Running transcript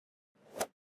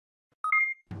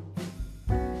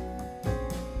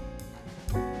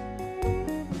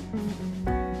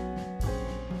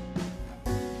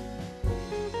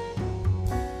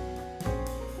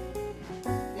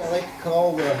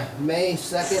call the May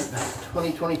 2nd,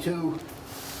 2022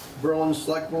 Berlin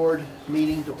Select Board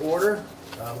meeting to order.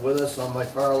 With us on my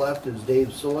far left is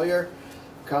Dave Sawyer,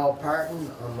 Kyle Parton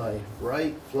on my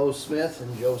right, Flo Smith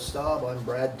and Joe Staub. I'm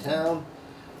Brad Town.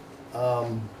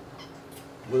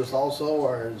 With us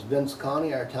also is Vince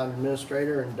Connie, our town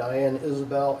administrator, and Diane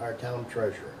Isabel, our town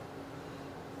treasurer.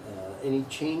 Any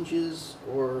changes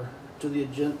or to the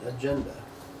agenda?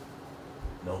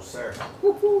 No, sir.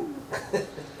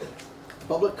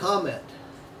 Public comment.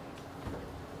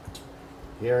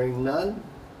 Hearing none.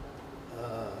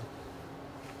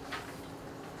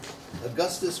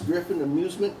 Augustus Griffin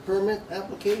amusement permit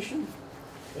application.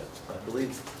 Yes, I believe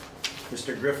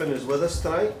Mr. Griffin is with us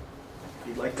tonight. If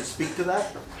you'd like to speak to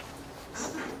that.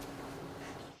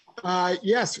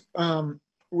 Yes,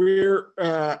 we're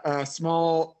a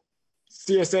small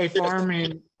CSA farm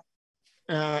in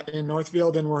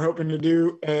Northfield, and we're hoping to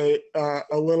do a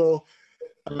little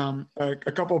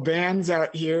a couple bands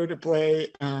out here to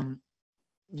play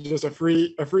just a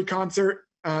free concert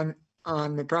on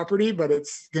the property. But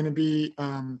it's going to be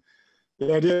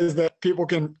the idea is that people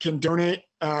can donate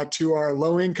to our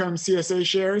low income CSA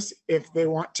shares if they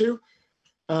want to,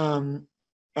 but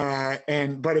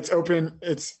it's open.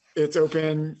 It's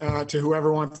open to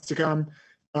whoever wants to come.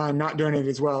 Not donate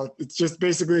as well. It's just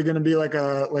basically going to be like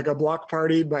a block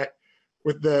party, but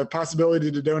with the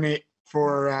possibility to donate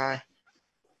for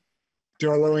to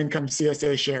our low income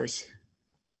CSA shares.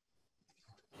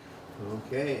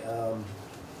 Okay,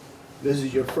 this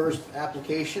is your first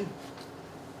application?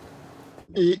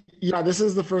 Yeah, this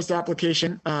is the first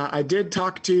application. I did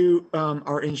talk to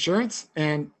our insurance,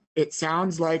 and it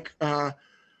sounds like it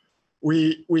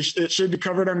should be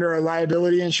covered under our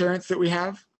liability insurance that we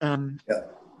have. Yeah.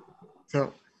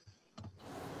 So.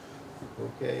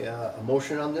 Okay, a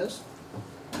motion on this?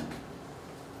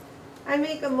 I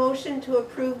make a motion to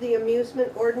approve the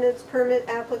amusement ordinance permit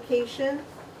application.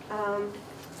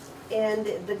 And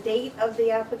the date of the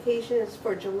application is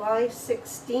for July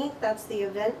 16th. That's the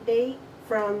event date,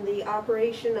 from the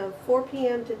operation of 4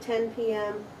 p.m. to 10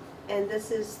 p.m. And this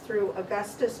is through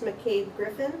Augustus McCabe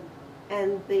Griffin.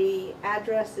 And the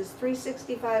address is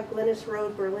 365 Glennis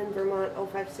Road, Berlin, Vermont,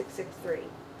 05663.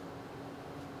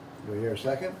 Do we hear a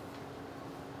second?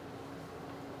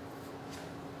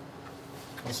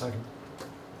 I'll second.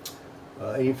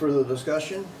 Any further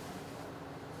discussion?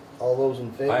 All those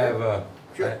in favor?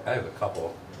 Sure. I have a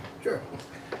couple. Sure.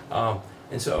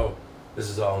 And so this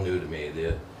is all new to me,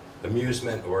 the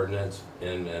amusement ordinance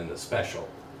and the special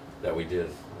that we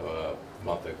did a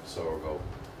month or so ago,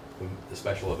 the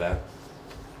special event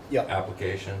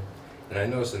application. And I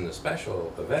noticed in the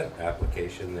special event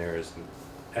application, there's an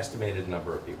estimated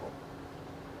number of people.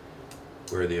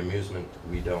 Where the amusement,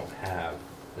 we don't have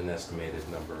an estimated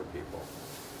number of people.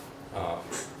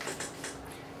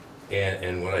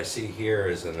 And what I see here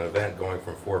is an event going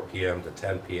from 4 p.m. to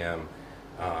 10 p.m.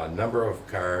 Number of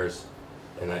cars,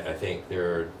 and I think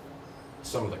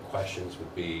some of the questions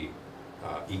would be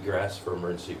egress for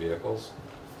emergency vehicles.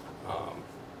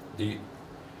 Maybe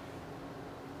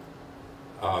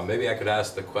I could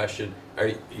ask the question, are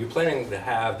you planning to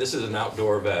have, this is an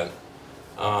outdoor event,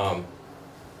 are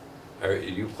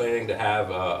you planning to have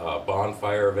a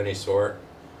bonfire of any sort?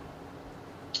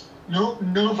 No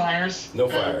fires. No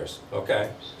fires,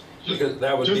 okay. Because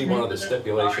that would be one of the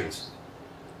stipulations.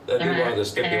 That'd be one of the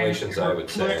stipulations, I would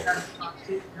say.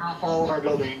 Off all of our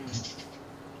buildings.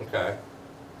 Okay.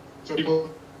 So people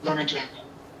don't interact.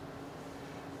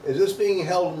 Is this being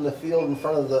held in the field in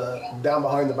front of down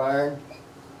behind the barn?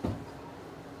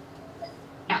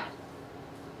 Yeah.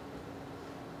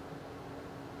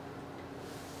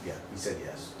 Yeah, he said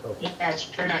yes. Okay. Yeah, it's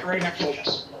right next to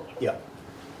us. Yeah.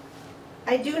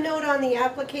 I do note on the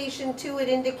application too, it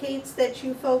indicates that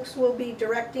you folks will be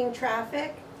directing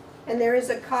traffic, and there is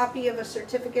a copy of a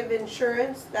certificate of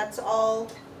insurance. That's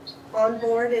all on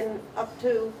board and up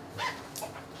to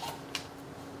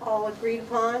all agreed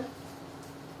upon.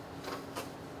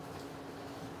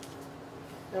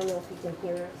 I don't know if you can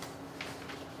hear it.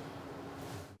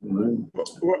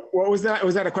 What was that?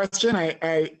 Was that a question?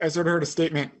 I sort of heard a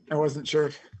statement. I wasn't sure.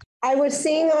 I was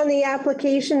seeing on the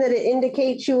application that it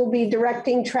indicates you will be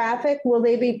directing traffic. Will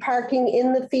they be parking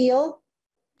in the field?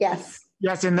 Yes.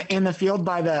 Yes, in the field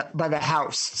by the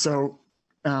house. So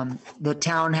the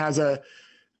town has a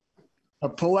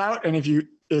pullout, and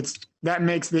that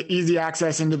makes the easy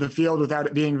access into the field without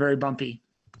it being very bumpy.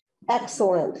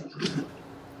 Excellent.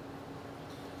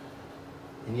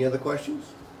 Any other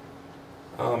questions?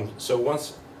 So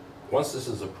once this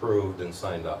is approved and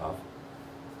signed off,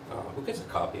 who gets a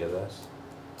copy of this?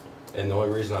 And the only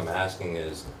reason I'm asking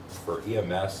is for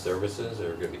EMS services that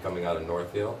are gonna be coming out of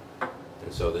Northfield.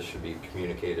 And so this should be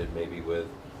communicated maybe with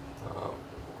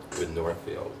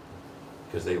Northfield,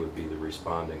 because they would be the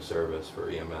responding service for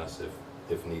EMS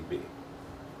if need be.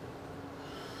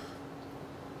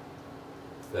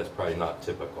 That's probably not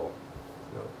typical.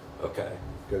 No, Okay.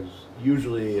 because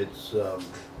usually it's,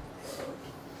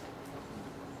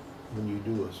 when you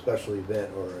do a special event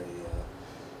or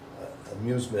a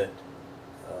amusement,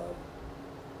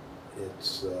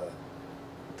 it's,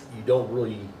 you don't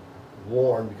really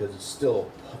warn because it's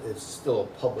still a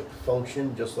public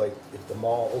function, just like if the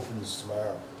mall opens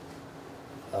tomorrow.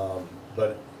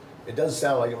 But it does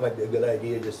sound like it might be a good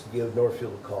idea just to give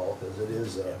Northfield a call, because it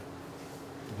is,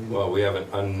 Well, we have an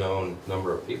unknown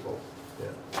number of people.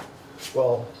 yeah.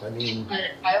 Well, I mean,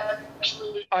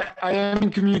 I am in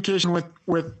communication with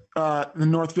the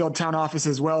Northfield town office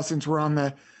as well, since we're on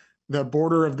the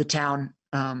border of the town,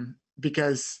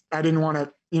 because I didn't want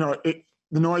to,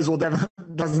 the noise will definitely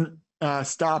doesn't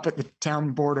stop at the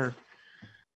town border.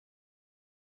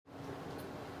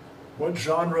 What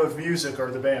genre of music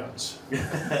are the bands? To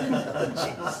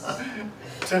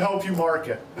help you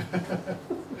market.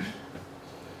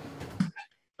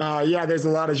 Yeah, there's a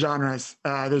lot of genres.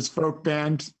 There's folk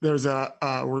band. There's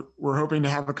we're hoping to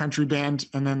have a country band,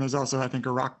 and then there's also, I think,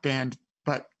 a rock band,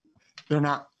 but they're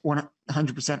not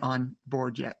 100% on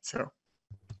board yet. So,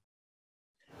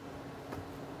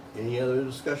 any other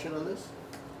discussion on this?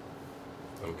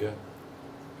 I'm good.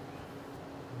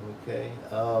 Okay,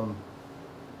 all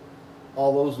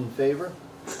those in favor?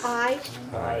 Aye.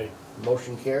 Aye.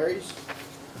 Motion carries.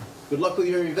 Good luck with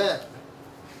your event.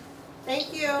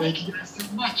 Thank you. thank you guys so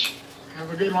much.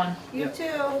 Have a good one. You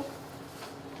too.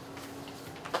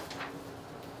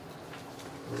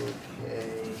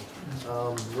 Okay,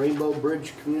 Rainbow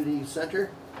Bridge Community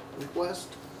Center request?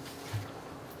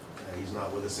 He's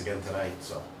not with us again tonight,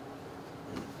 so.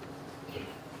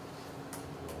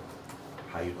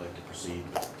 How you'd like to proceed.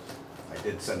 I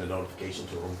did send a notification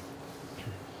to him.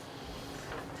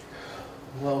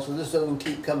 Well, so this doesn't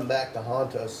keep coming back to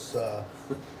haunt us,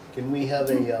 can we have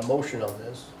a motion on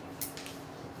this?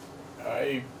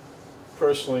 I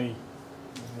personally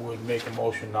would make a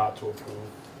motion not to approve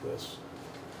this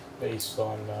based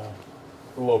on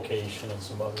the location and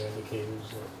some other indicators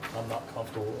that I'm not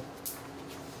comfortable with.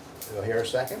 Do I hear a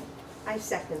second? I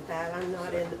second that. I'm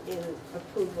not in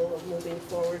approval of moving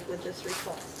forward with this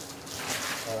request.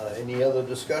 Any other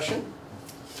discussion?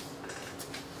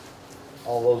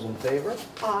 All those in favor?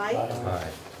 Aye. Aye.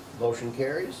 Motion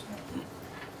carries.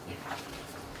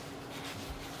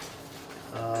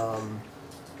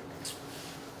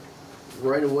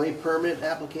 Right-of-way permit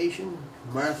application,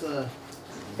 Martha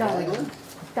Dalian.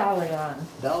 Dalian,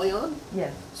 Dalian?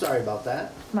 yes, Sorry about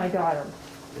that. my daughter.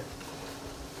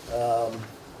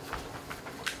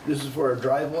 This is for a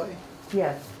driveway?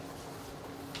 Yes.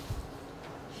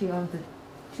 She owns a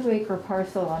 2-acre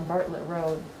parcel on Bartlett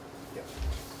Road. Yep.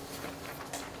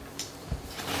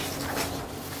 I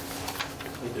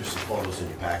think there's some photos in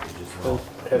your package as well.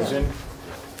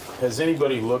 Has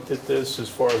anybody looked at this as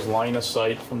far as line of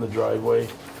sight from the driveway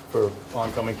for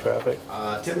oncoming traffic?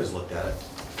 Tim has looked at it.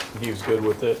 He was good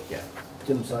with it? Yeah.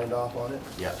 Tim signed off on it?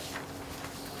 Yeah.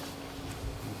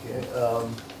 Okay,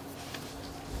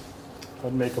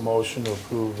 I'd make a motion to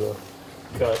approve the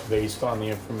cut based on the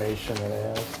information that I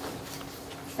have.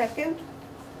 Second?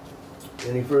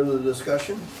 any further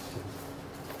discussion?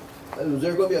 Is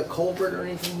there gonna be a culvert or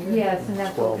anything here? Yes, and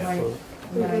that's what 12 my, foot.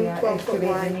 my 12 foot excavator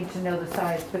wide. needs to know the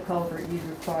size of the culvert you'd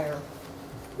require.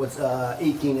 What's,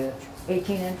 18 inch?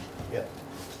 18 inch? Yep.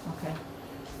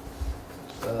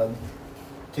 Okay.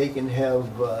 Take and have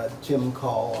Tim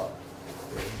call up,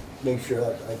 and make sure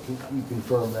that you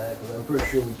confirm that, because I'm pretty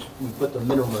sure we put the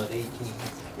minimum at 18.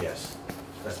 Yes,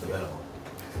 that's the minimum.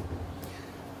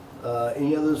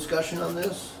 Any other discussion on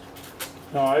this?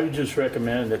 No, I would just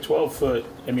recommend a 12 foot,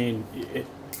 I mean,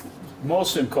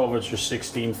 most of them culverts are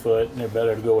 16 foot, and they're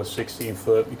better to go with 16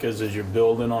 foot, because as you're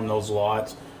building on those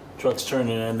lots, trucks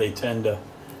turning in, they tend to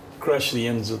crush the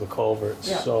ends of the culverts.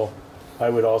 Yeah. So I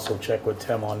would also check with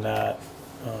Tim on that.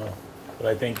 But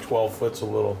I think 12 foot's a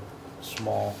little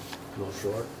small. A little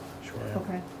short. Yeah.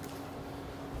 Okay.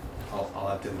 I'll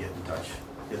have Tim get in touch.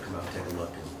 He'll come out and take a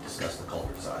look and discuss the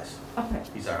culvert size. Okay.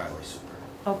 He's our highway super.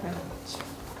 Okay.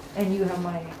 And you have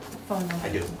my phone number? I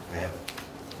do, I have it.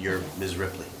 You're Ms.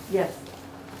 Ripley. Yes.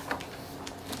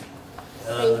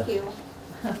 Thank you.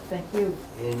 Thank you.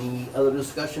 Any other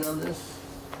discussion on this?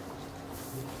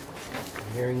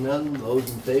 Hearing none, those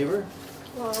in favor?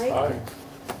 Aye. Aye.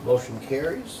 Motion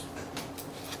carries.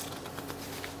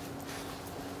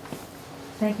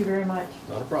 Thank you very much.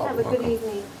 Not a Have problem. a good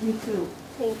evening. You too.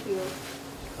 Thank you.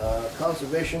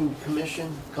 Conservation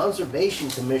Commission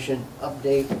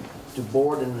update to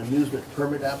board and amusement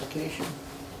permit application.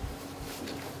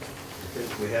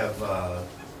 We have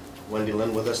Wendy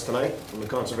Lynn with us tonight from the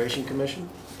Conservation Commission.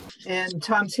 And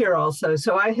Tom's here also.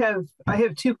 So I have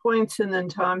 2 points, and then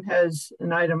Tom has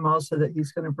an item also that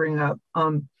he's going to bring up.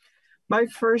 My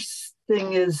first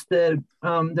thing is that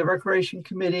the Recreation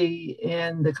Committee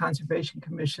and the Conservation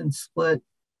Commission split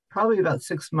probably about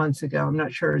 6 months ago. I'm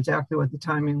not sure exactly what the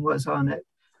timing was on it.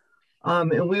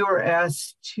 And we were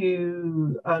asked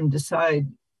to decide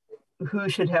who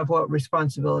should have what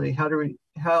responsibility, how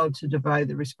to divide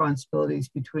the responsibilities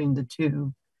between the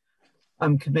two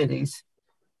committees.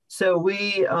 So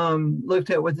we looked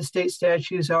at what the state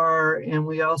statutes are, and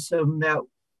we also met,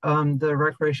 the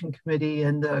Recreation Committee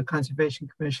and the Conservation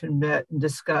Commission met and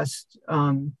discussed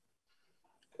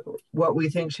what we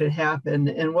think should happen.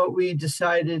 And what we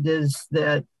decided is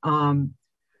that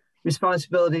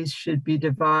responsibilities should be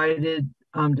divided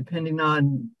depending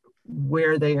on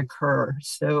where they occur.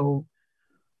 So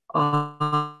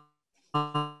the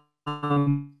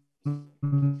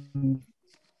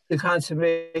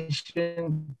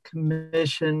Conservation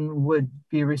Commission would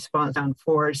be responsible on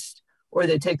forest, or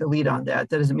they take the lead on that.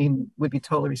 That doesn't mean we'd be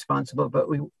totally responsible, but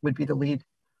we would be the lead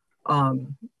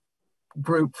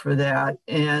group for that.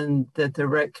 And that the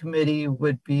Rec Committee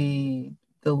would be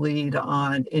the lead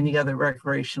on any other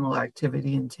recreational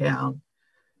activity in town.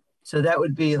 So that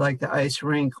would be like the ice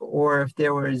rink, or if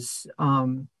there was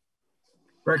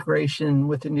recreation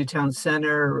with the Newtown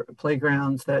Center,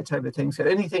 playgrounds, that type of thing. So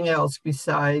anything else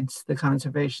besides the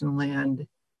conservation land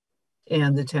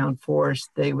and the town forest,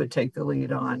 they would take the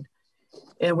lead on.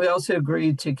 And we also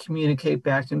agreed to communicate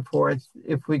back and forth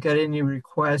if we got any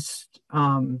requests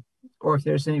or if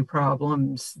there's any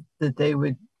problems, that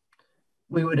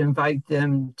we would invite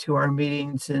them to our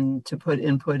meetings and to put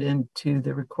input into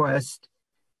the request,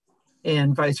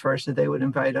 and vice versa. They would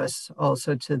invite us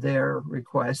also to their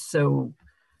requests. So,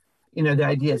 you know, the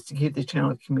idea is to keep the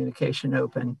channel of communication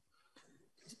open.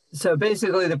 So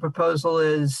basically the proposal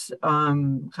is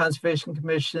Conservation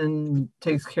Commission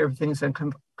takes care of things on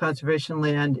conservation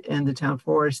land and the town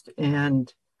forest,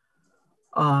 and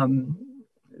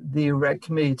the Rec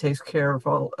Committee takes care of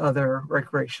all other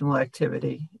recreational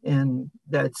activity. And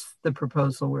that's the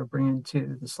proposal we're bringing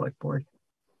to the Select Board.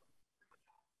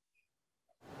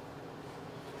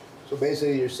 So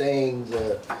basically you're saying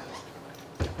the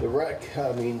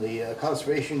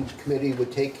Conservation Committee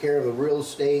would take care of the real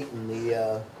estate, and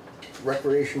the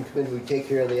Recreation Committee would take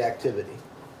care of the activity?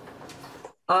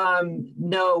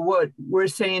 No, what we're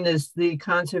saying is the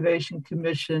Conservation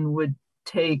Commission would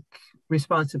take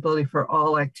responsibility for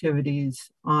all activities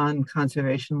on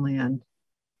conservation land,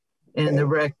 and the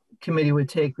Rec Committee would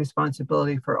take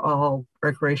responsibility for all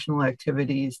recreational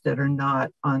activities that are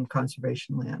not on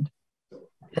conservation land.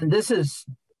 And this is,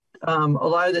 a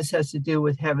lot of this has to do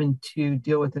with having to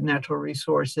deal with the natural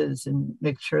resources and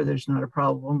make sure there's not a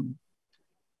problem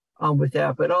with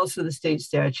that. But also the state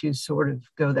statutes sort of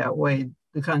go that way.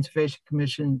 The Conservation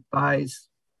Commission buys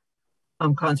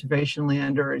conservation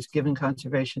land, or is given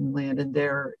conservation land, and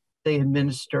they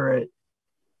administer it.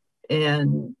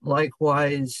 And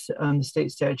likewise, the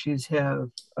state statutes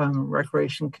have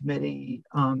Recreation Committee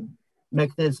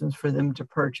mechanisms for them to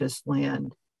purchase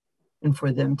land and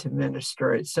for them to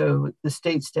administer it. So the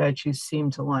state statutes seem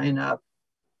to line up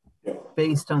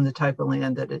based on the type of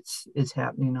land that it's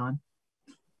happening on.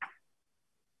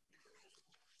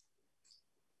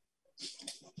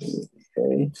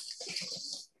 Okay.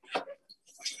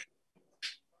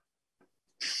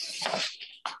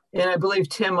 And I believe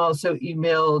Tim also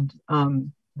emailed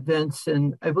Vince,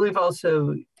 and I believe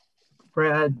also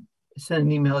Brad sent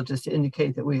an email just to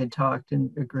indicate that we had talked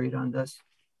and agreed on this.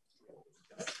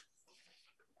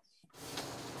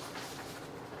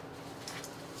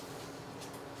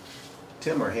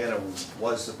 Tim or Hannah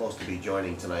was supposed to be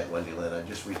joining tonight, Wendy Lynn. I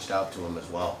just reached out to him as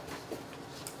well.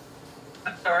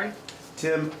 I'm sorry?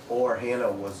 Tim or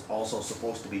Hannah was also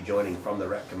supposed to be joining from the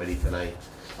Rec Committee tonight.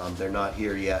 They're not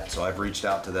here yet, so I've reached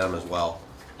out to them as well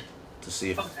to see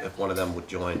if one of them would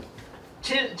join.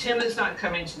 Tim is not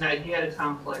coming tonight. He had a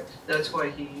conflict. That's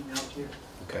why he emailed you.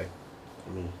 Okay.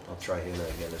 I'll try Hannah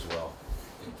again as well.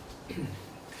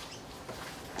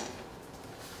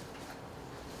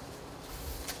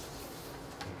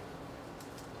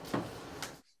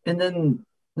 And then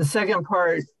the second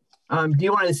part, do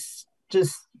you want to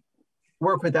just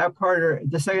work with that part, or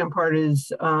the second part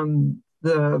is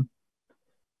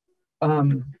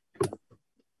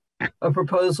a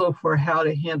proposal for how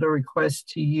to handle requests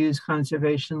to use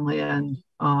conservation land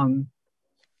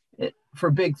for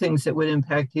big things that would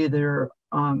impact either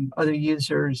other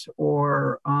users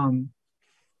or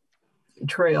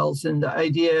trails. And the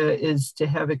idea is to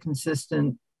have a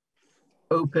consistent,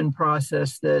 open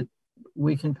process that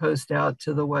we can post out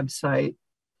to the website.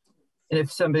 And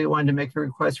if somebody wanted to make a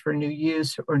request for a new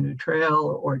use or new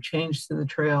trail or change to the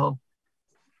trail,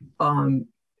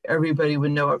 everybody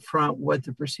would know up front what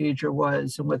the procedure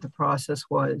was and what the process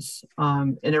was.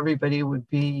 And everybody would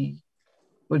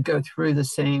go through the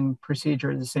same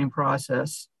procedure, the same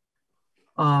process.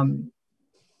 And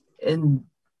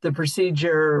the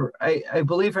procedure, I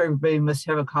believe everybody must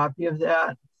have a copy of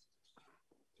that.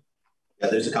 Yeah,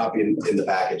 there's a copy in the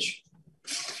package.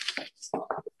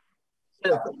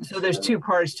 So there's two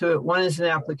parts to it. One is an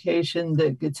application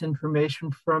that gets information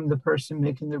from the person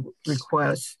making the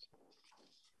request.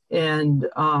 And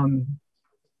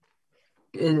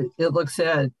it looks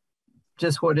at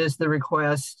just what is the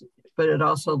request, but it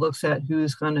also looks at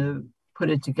who's going to put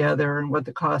it together and what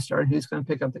the costs are and who's going to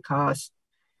pick up the cost.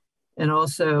 And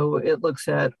also it looks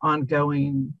at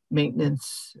ongoing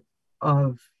maintenance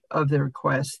of the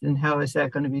request and how is that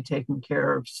going to be taken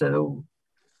care of. So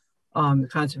the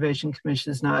Conservation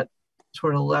Commission is not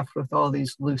sort of left with all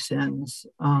these loose ends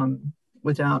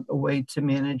without a way to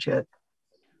manage it.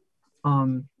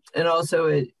 And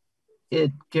also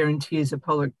it guarantees a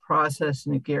public process,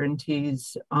 and it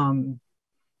guarantees a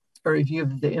review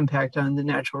of the impact on the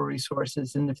natural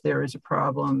resources. And if there is a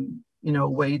problem, a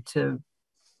way to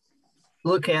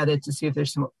look at it to see if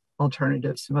there's some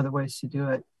alternatives, some other ways to do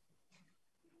it.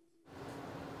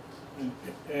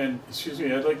 And excuse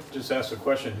me, I'd like to just ask a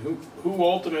question. Who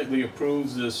ultimately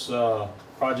approves this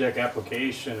project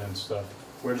application and stuff?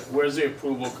 Where's the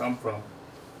approval come from?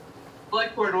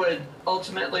 Selectboard would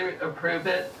ultimately approve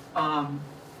it.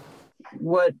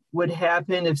 What would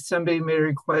happen if somebody made a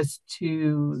request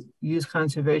to use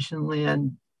conservation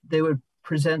land, they would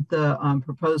present the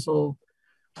proposal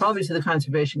probably to the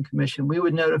Conservation Commission. We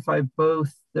would notify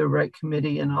both the Rec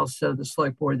Committee and also the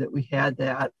Select Board that we had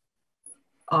that.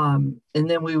 And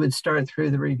then we would start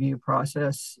through the review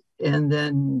process. And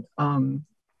then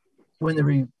when the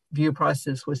review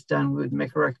process was done, we would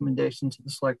make a recommendation to the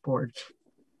Select Board.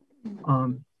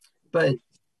 But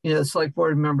the Select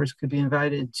Board members could be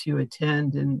invited to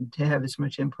attend and to have as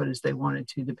much input as they wanted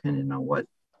to, depending on what,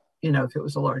 if it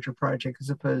was a larger project as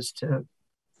opposed to,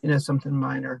 something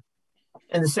minor.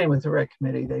 And the same with the Rec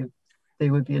Committee, they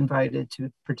would be invited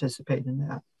to participate in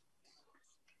that.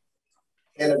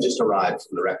 Hannah just arrived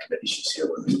from the Rec Committee. She's here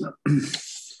with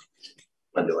us.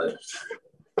 Mandela.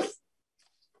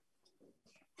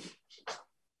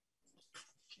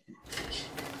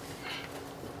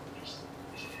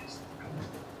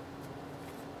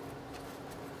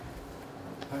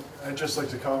 I'd just like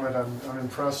to comment, I'm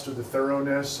impressed with the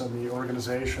thoroughness and the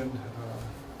organization.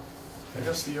 I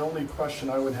guess the only question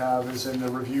I would have is in the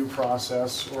review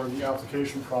process or the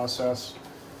application process,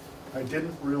 I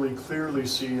didn't really clearly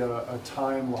see a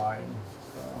timeline.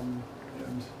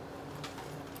 And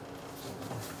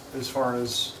as far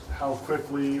as how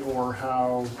quickly or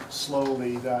how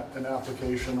slowly that an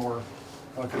application or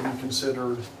could be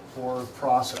considered or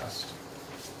processed.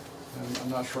 And I'm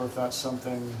not sure if that's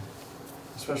something,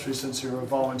 especially since you're a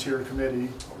volunteer committee,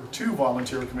 or two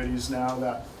volunteer committees now,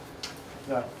 that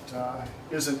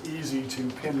isn't easy to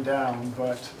pin down,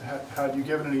 but had you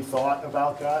given any thought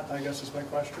about that, I guess is my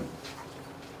question?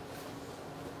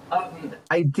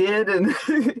 I did, and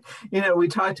we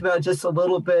talked about it just a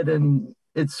little bit, and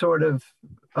it's sort of,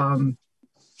 I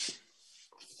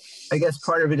guess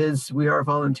part of it is we are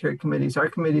volunteer committees. Our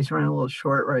committee's running a little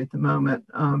short right at the moment,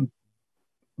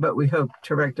 but we hope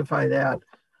to rectify that.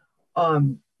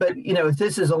 But if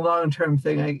this is a long-term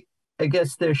thing, I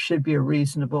guess there should be a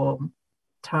reasonable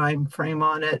time frame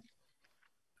on it.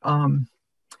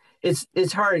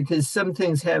 It's hard because some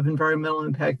things have environmental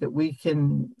impact that we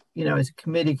can, as a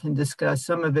committee can discuss.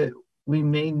 Some of it we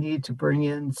may need to bring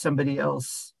in somebody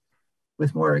else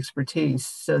with more expertise.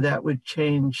 So that would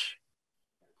change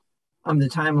the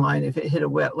timeline. If it hit a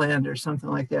wetland or something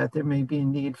like that, there may be a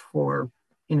need for,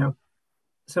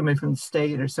 somebody from the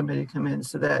state or somebody to come in.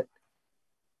 So that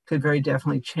could very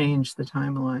definitely change the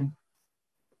timeline.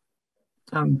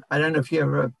 I don't know if you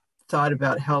ever thought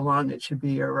about how long it should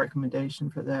be, or a recommendation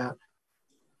for that.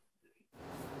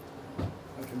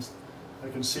 I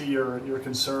can see your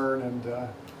concern and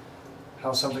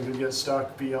how something could get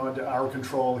stuck beyond our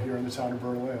control here in the town of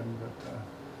Berlin.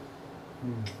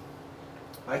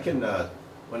 But I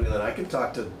can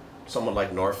talk to someone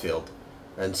like Northfield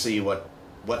and see what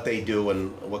they do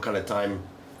and what kind of time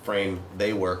frame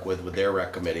they work with their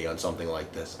rec committee on something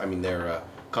like this. I mean, their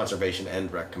conservation and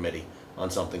rec committee on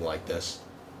something like this.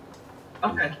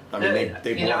 Okay. I mean,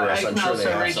 they You know, border us, I I'm can sure they also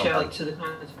have reach out something. to the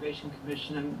Conservation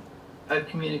Commission. I've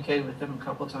communicated with them a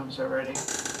couple times already.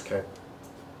 Okay.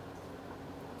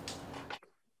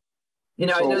 You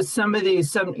know, I know some of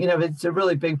these, you know, if it's a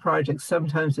really big project,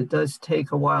 sometimes it does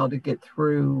take a while to get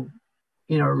through,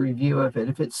 you know, a review of it.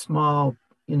 If it's small,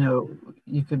 you know,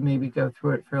 you could maybe go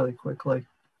through it fairly quickly.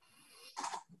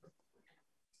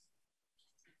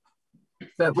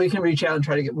 But we can reach out and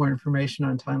try to get more information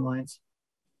on timelines.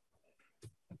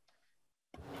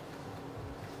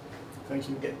 Thank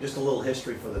you. Yeah, just a little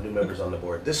history for the new members on the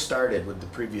board. This started with the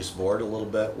previous board a little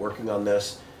bit, working on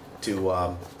this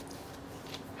to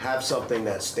have something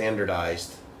that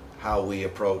standardized how we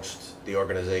approached the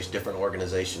organization, different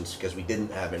organizations, because we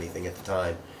didn't have anything at the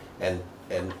time. And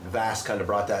VAST kind of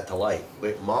brought that to light.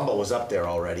 Mamba was up there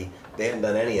already. They hadn't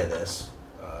done any of this,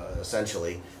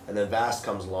 essentially. And then VAST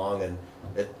comes along, and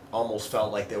it almost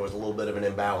felt like there was a little bit of an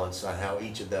imbalance on how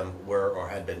each of them were or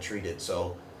had been treated.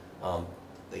 So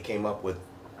they came up with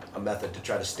a method to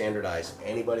try to standardize.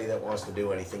 Anybody that wants to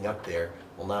do anything up there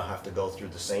will now have to go through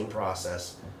the same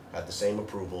process, have the same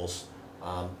approvals,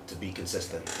 to be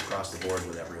consistent across the board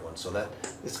with everyone. So that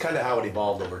it's kind of how it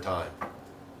evolved over time.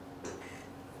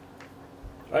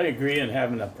 I agree in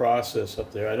having a process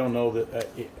up there. I don't know that,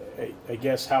 I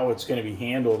guess how it's gonna be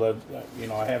handled. You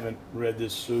know, I haven't read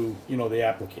this through, you know,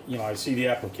 I see the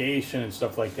application and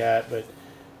stuff like that, but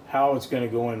how it's gonna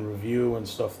go in review and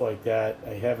stuff like that,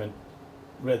 I haven't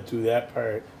read through that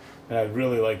part. And I'd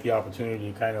really like the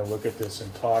opportunity to kind of look at this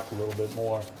and talk a little bit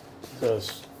more,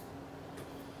 because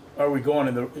we're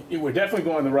definitely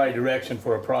going in the right direction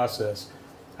for a process.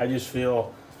 I just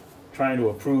feel trying to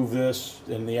approve this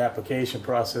in the application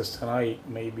process tonight,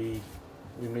 we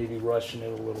may be rushing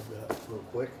it a little bit. Real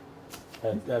quick.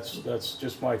 That's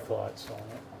just my thoughts on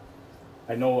it.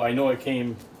 I know it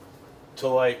came to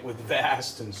light with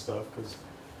VAST and stuff, because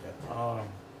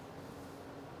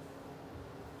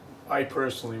I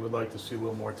personally would like to see a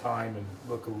little more time and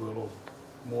look a little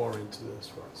more into this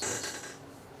process.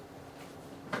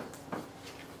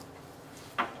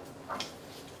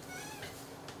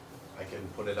 I can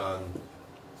put it on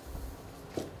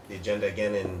the agenda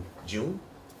again in June,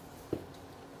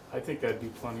 I think that'd be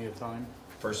plenty of time.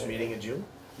 first meeting in June.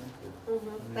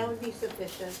 That would be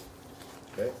sufficient.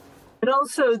 Okay. And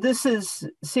also,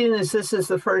 seeing as this is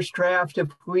the first draft, if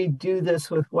we do this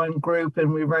with one group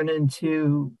and we run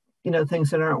into, you know,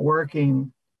 things that aren't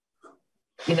working,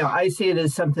 you know, I see it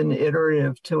as something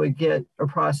iterative till we get a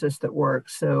process that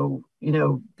works. So, you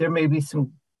know, there may be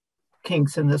some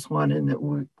kinks in this one, and that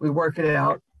we work it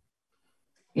out,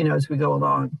 you know, as we go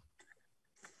along.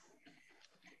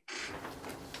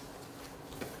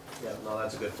 Yeah, no,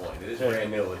 that's a good point. It is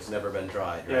brand new. It's never been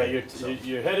tried. Yeah, Right?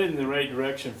 you're headed in the right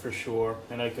direction for sure,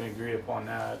 and I can agree upon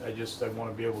that. I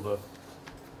want to be able to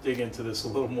dig into this a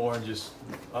little more and just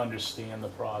understand the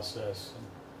process.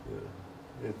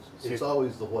 It's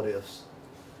always the what ifs.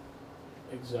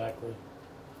 Exactly.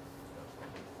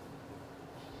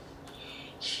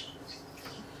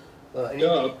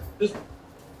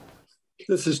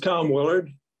 This is Tom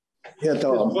Willard. Yeah,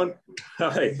 Tom.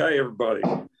 Hi, everybody.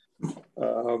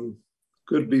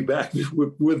 Good to be back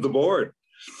with the board.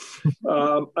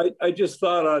 I just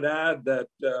thought I'd add that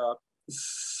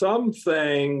some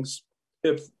things,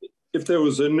 if there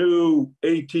was a new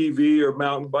ATV or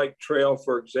mountain bike trail,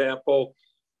 for example,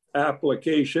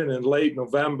 application in late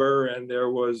November, and there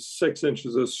was 6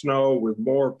 inches of snow with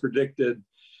more predicted,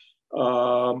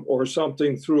 or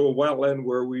something through a wetland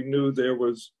where we knew there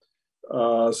was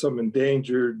some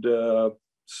endangered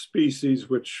species,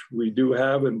 which we do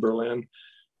have in Berlin.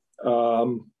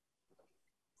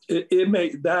 It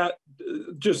made that,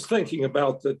 just thinking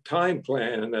about the time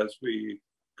plan as we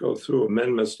go through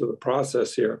amendments to the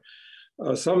process here,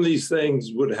 some of these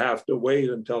things would have to wait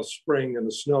until spring and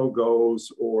the snow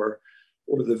goes, or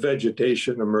the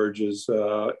vegetation emerges,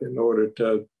 in order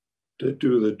to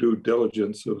do the due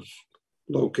diligence of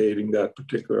locating that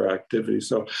particular activity.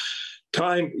 So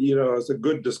time, you know, it's a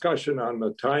good discussion on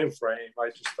the time frame. I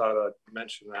just thought I'd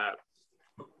mention that.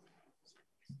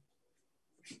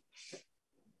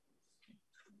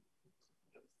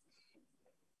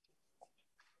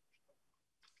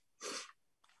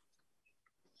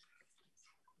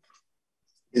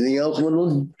 Anything else,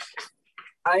 Gwendolyn?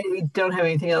 I don't have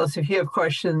anything else. If you have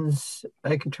questions,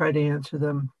 I can try to answer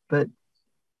them, but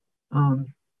I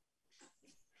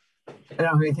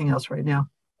don't have anything else right now.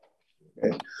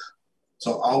 Okay.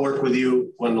 So I'll work with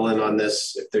you, Gwendolyn, on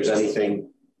this. If there's anything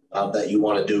that you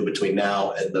want to do between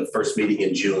now and the first meeting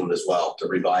in June as well, to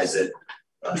revise it,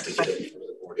 to get it before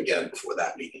the board again before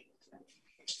that meeting.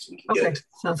 So okay,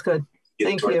 sounds good.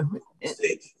 Thank you.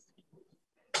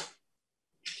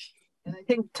 And I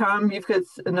think, Tom, you've got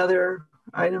another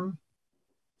item.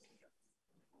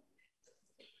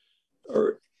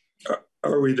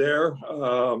 Are we there?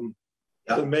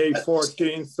 The May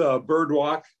 14th bird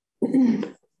walk?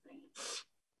 The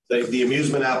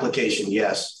amusement application,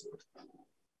 yes.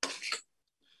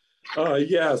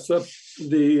 Yes,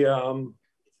 the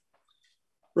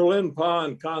Berlin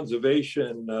Pond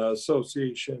Conservation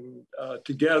Association,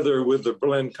 together with the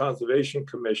Berlin Conservation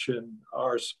Commission,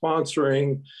 are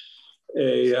sponsoring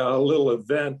a little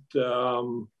event.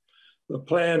 The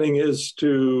planning is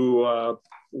to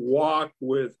walk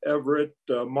with Everett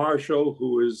Marshall,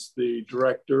 who is the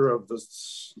director of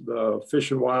the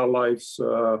Fish and Wildlife's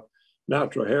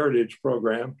Natural Heritage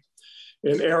Program,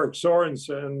 and Eric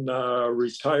Sorensen,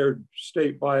 retired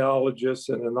state biologist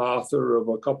and an author of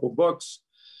a couple books.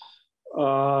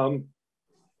 And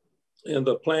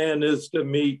the plan is to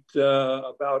meet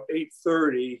about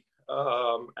 8:30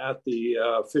 at the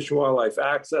Fish and Wildlife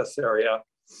Access Area,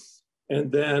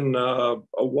 and then a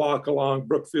walk along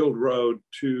Brookfield Road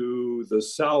to the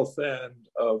south end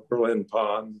of Berlin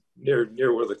Pond,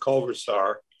 near where the culverts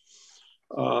are.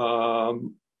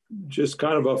 Just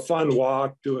kind of a fun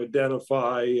walk to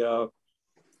identify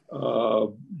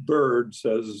birds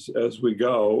as we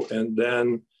go. And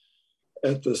then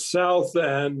at the south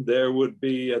end, there would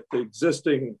be at the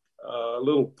existing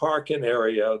little parking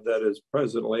area that is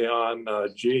presently on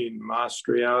Gene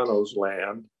Mastriano's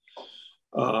land.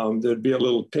 There'd be a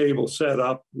little table set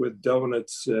up with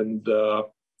donuts and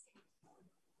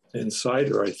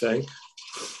cider, I think.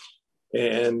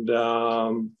 And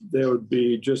there would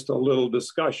be just a little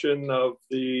discussion of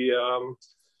the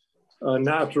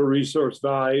natural resource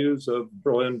values of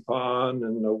Berlin Pond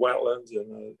and the wetlands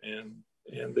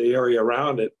and the area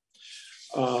around it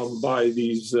by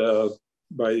these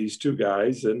two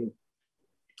guys,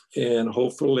 and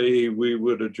hopefully we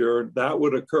would adjourn. That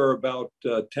would occur about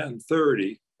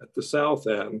 10:30 at the south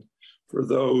end for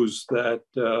those that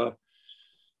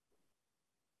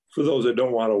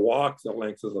don't want to walk the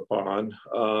length of the pond,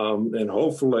 and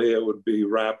hopefully it would be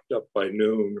wrapped up by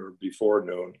noon or before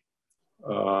noon.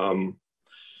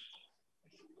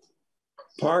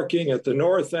 Parking at the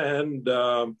north end,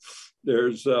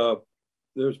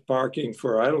 there's parking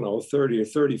for, I don't know, 30 or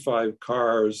 35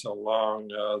 cars along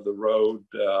the road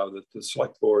that the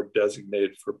select board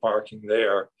designated for parking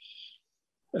there.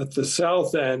 At the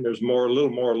south end, there's a little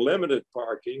more limited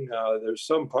parking. There's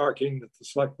some parking that the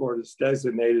select board has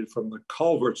designated from the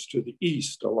culverts to the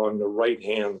east along the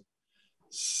right-hand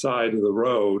side of the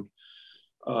road.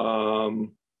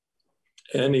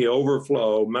 Any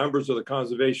overflow, members of the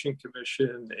Conservation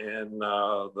Commission and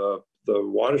the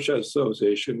Watershed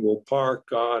Association will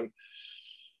park on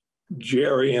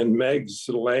Jerry and Meg's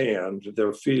land,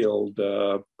 their field,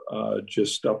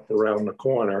 just up around the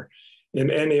corner. And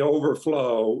any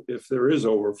overflow, if there is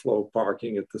overflow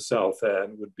parking at the south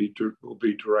end, will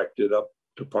be directed up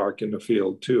to park in the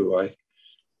field too. I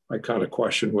kind of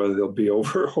question whether there'll be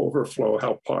overflow,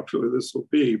 how popular this will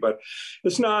be, but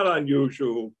it's not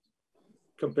unusual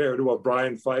compared to what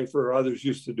Brian Pfeiffer or others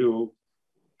used to do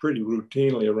pretty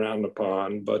routinely around the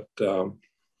pond. But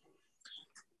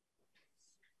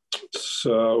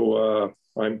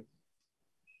I'm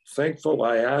thankful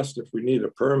I asked if we need a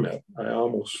permit. I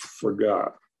almost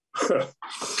forgot.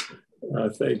 I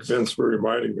thank Vince for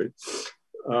reminding me.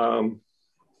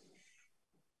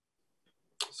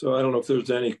 So I don't know if there's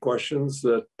any questions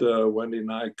that Wendy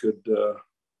and I could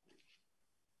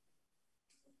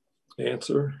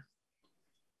answer.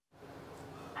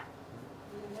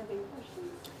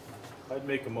 I'd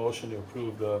make a motion to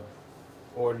approve the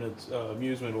ordinance,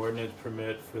 amusement ordinance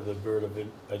permit for the bird of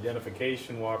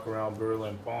identification walk around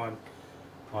Berlin Pond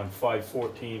on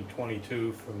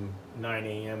 5/14/22 from 9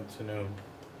 a.m. to noon.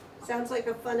 Sounds like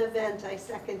a fun event. I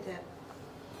second it.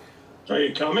 Are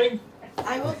you coming?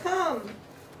 I will come.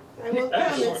 I will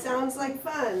come. It sounds like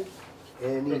fun.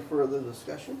 Any further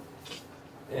discussion?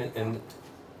 And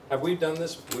have we done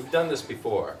this? We've done this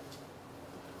before,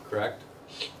 correct?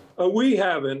 We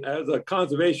haven't, as a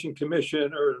Conservation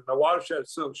Commission or the Watershed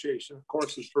Association, of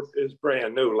course, is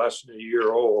brand new, less than a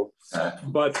year old.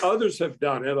 But others have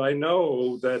done it. I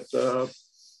know that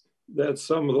that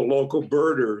some of the local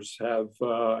birders have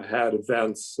had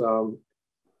events.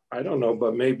 I don't know,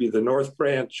 but maybe the North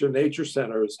Branch Nature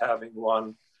Center is having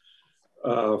one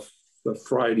the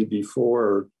Friday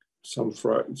before, some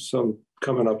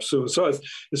coming up soon. So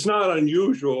it's not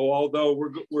unusual, although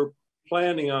we're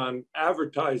planning on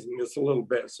advertising this a little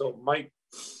bit, so it might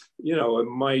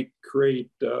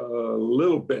create a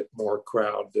little bit more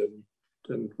crowd than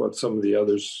what some of the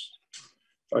others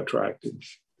attracted.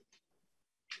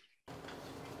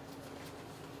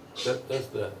 Does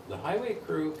the highway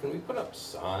crew, can we put up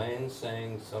signs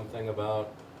saying something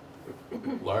about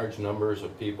large numbers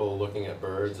of people looking at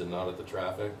birds and not at the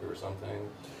traffic or something?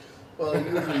 Well,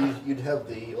 usually you'd have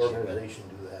the organization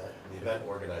do that. The event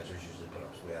organizers usually put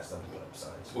up, we ask them to put up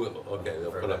signs. Okay,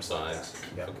 they'll For put up events like signs.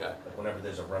 that. Yeah. Okay. Like whenever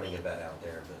there's a running event out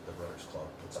there, the Runners Club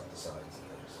puts up the signs and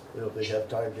things. You know, if they have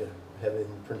time to have it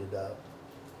printed out.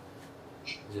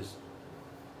 Just,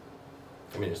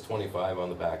 I mean, it's 25 on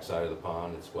the back side of the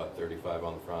pond, it's what, 35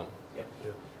 on the front? Yep.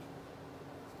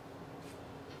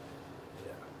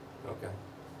 Yeah. Okay.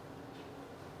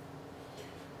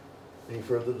 Any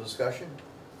further discussion?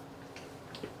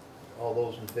 All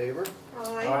those in favor? Aye.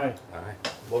 Aye. All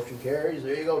right. Motion carries.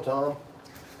 There you go, Tom.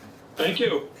 Thank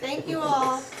you. Thank you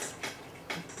all.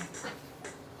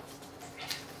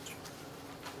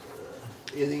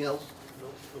 Anything else?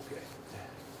 Nope. Okay.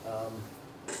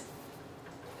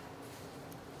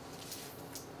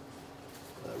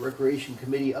 Recreation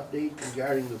Committee update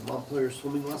regarding the Montpelier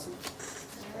swimming lessons.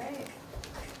 Alright.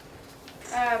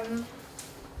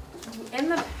 In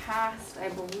the past, I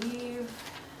believe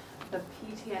the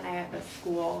PTNA at the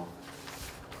school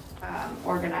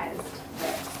organized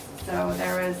this. So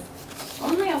there was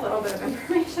only a little bit of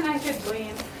information I could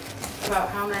glean about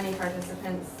how many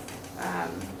participants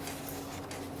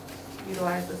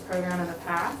utilized this program in the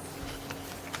past.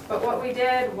 But what we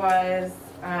did was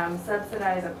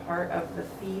subsidize a part of the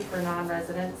fee for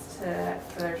non-residents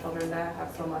for their children to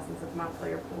have swim lessons at the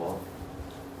Montpelier pool.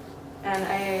 And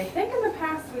I think in the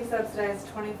past we subsidized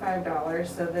 $25,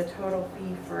 so the total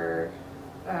fee for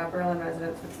Berlin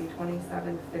residents would be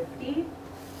 $27.50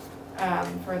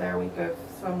 for their week of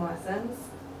swim lessons.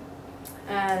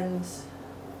 And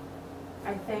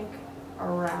I think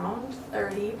around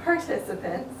 30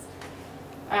 participants.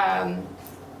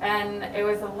 And it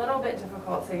was a little bit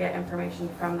difficult to get information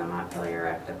from the Montpelier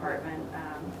Rec Department.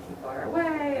 People are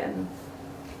away, and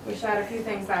we shot a few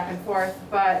things back and forth,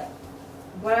 but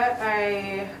what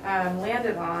I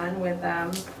landed on with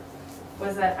them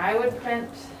was that I would print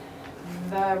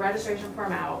the registration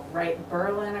form out, write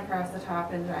Berlin across the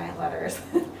top in giant letters,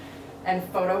 and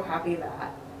photocopy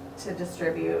that to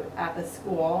distribute at the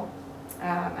school.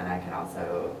 And I can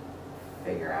also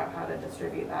figure out how to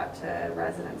distribute that to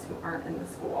residents who aren't in the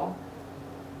school.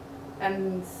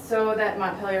 And so that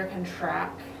Montpelier can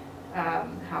track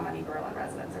how many Berlin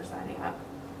residents are signing up.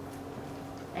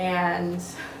 And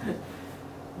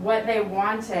what they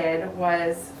wanted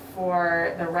was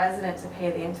for the resident to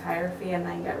pay the entire fee and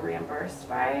then get reimbursed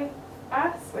by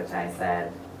us, which I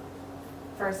said,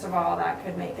 first of all, that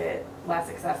could make it less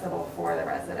accessible for the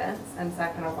residents, and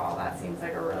second of all, that seems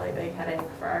like a really big headache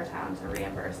for our town to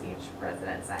reimburse each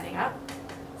resident signing up.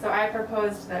 So I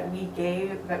proposed that we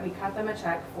cut them a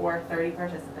check for 30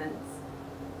 participants,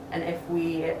 and if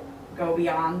we go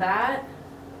beyond that,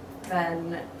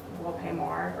 then we'll pay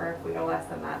more, or if we go less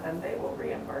than that, then they will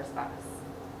reimburse us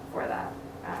for that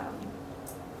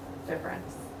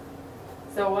difference.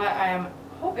 So what I'm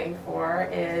hoping for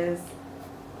is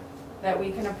that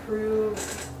we can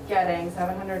approve getting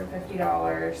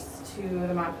 $750 to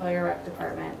the Montpelier Rec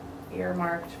Department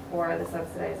earmarked for the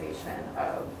subsidization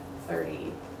of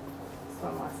 30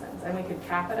 swim lessons. And we could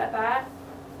cap it at that,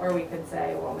 or we could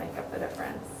say we'll make up the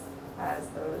difference as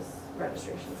those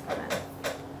registrations come in.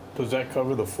 Does that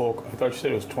cover the full, I thought you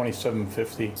said it was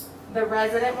 $27.50. The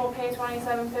resident will pay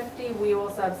 $27.50, we will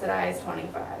subsidize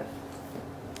 $25.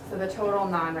 So the total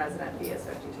non-resident fee is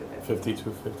 $52.50.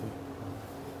 $52.50.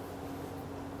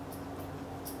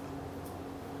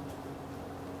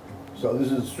 So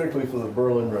this is strictly for the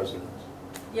Berlin residents.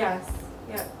 Yes,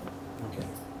 yep. Okay.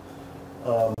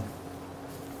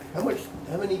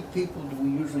 How many people do we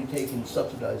usually take in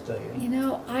subsidized, Diane? You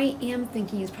know, I am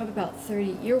thinking it's probably about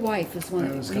 30. Your wife was one I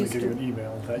that was gonna used give you to. an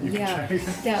email that you Yeah, can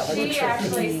check. that would She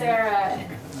actually, be- Sarah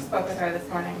spoke with her this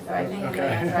morning, so I think the Okay.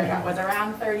 answer I got was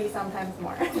around 30, sometimes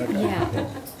more. Yeah,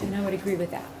 and I would agree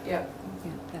with that. Yep.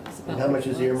 Yeah, that was about. And how what much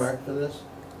it is was. earmarked for this?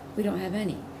 We don't have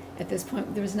any. At this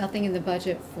point, there was nothing in the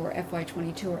budget for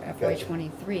FY22 or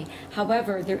FY23.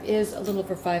 However, there is a little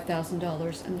over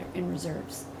 $5,000 in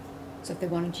reserves. So if they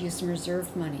wanted to use some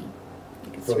reserve money,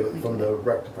 they could certainly From do the that.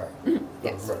 rec department?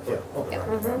 Yes. From the rec, yeah, okay.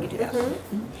 Yeah, we could do that.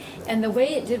 And the way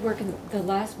it did work in the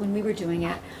last, when we were doing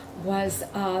it, was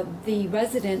the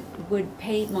resident would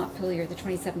pay Montpelier the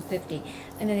 $27.50,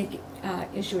 and then they'd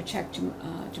issue a check to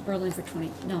Berlin for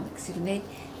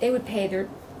they would pay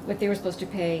what they were supposed to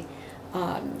pay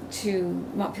to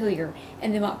Montpelier,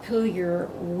 and then Montpelier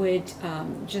would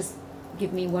just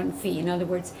give me one fee. In other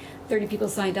words, 30 people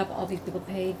signed up, all these people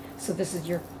paid, so this is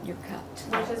your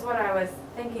cut. Which is what I was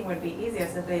thinking would be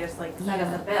easiest if they just like sent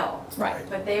us a bill. Right.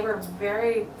 But they were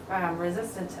very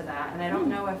resistant to that, and I don't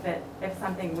know if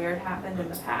something weird happened in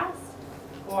the past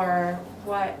or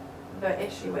what the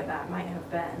issue with that might have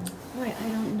been. Boy, I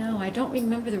don't know. I don't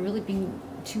remember there really being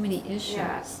too many issues.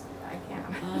 Yes, I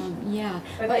can't. Yeah,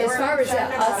 But but they as were far as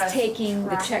concerned about us taking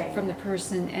the check tracking. from the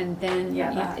person and then, Yeah,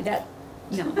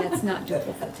 no, that's not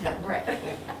doable for the town. Right,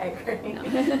 I agree.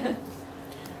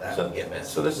 That So, would get messy.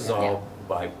 so this is all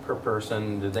by per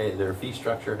person, do their fee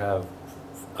structure have,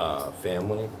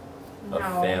 family? A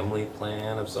No. family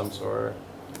plan of some sort?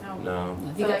 No. No?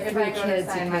 If So you like got if 3 I go to kids,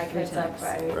 you sign my pay 3 kids up, times.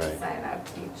 I Right. sign up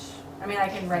each, I mean, I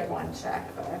can write one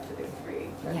check, but I have to do 3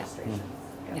 registrations.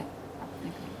 Yeah.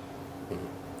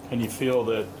 And you feel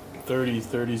that 30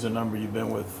 is a number you've been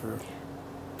with for,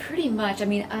 Pretty much. I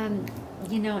mean,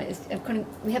 you know,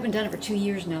 we haven't done it for 2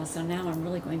 years now, so now I'm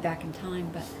really going back in time.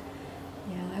 But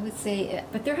yeah, I would say,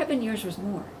 but there have been years with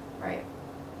more. Right.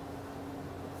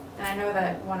 And I know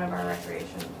that one of our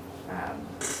recreation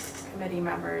committee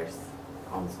members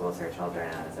homeschools her children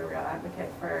and is a real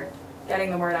advocate for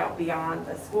getting the word out beyond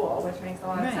the school, which makes a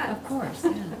lot of Right, sense. of course,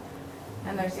 yeah.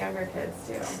 And there's younger kids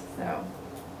too, so,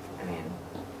 I mean,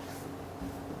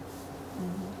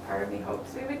 part of me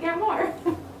hopes we would get more.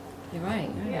 You're right.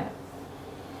 Yeah.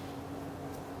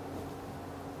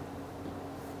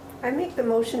 I make the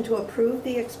motion to approve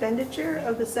the expenditure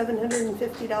of the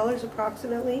 $750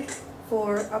 approximately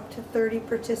for up to 30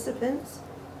 participants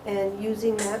and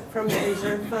using that from the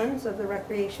reserve funds of the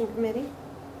Recreation Committee.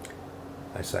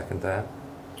 I second that.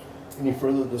 Any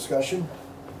further discussion?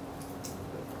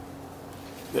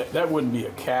 that wouldn't be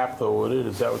a cap though, would it?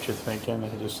 Is that what you're thinking?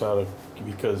 It just out of,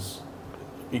 because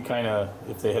it'd be kind of,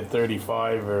 if they had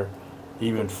 35 or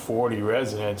even 40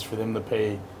 residents, for them to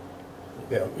pay,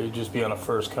 Yeah. it'd just be on a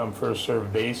first come, first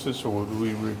served basis, or would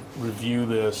we review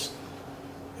this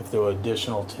if there were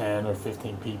additional 10 or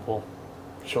 15 people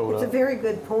showed It's a up? very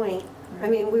good point. I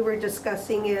mean, we were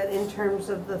discussing it in terms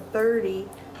of the 30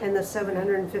 and the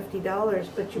 $750,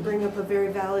 but you bring up a very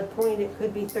valid point. It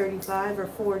could be 35 or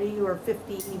 40 or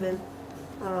 50 even.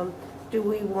 Do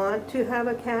we want to have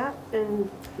a cap and,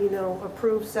 you know,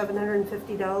 approve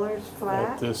 $750 At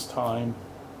flat? this time,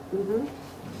 Mhm.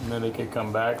 and then they could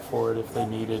come back for it if they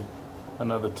needed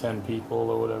another 10 people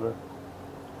or whatever.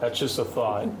 That's just a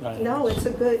thought. No, it's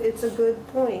a good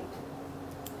point.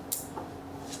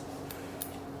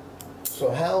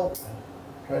 So how,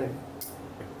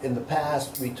 in the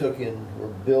past, we took in, or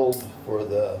billed for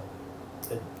the,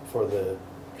 For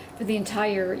the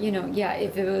entire, you know, yeah,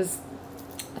 if it was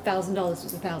 $1,000, it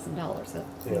was $1,000.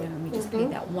 You know, Yeah. we just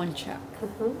paid that one check.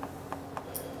 Mhm.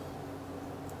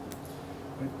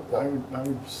 I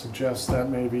would suggest that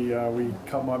maybe we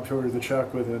come up to the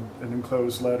check with an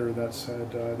enclosed letter that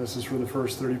said, this is for the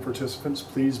first 30 participants.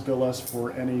 Please bill us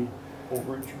for any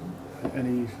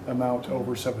amount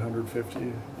over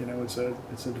 750. You know, it's a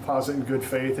deposit in good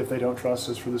faith if they don't trust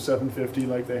us for the 750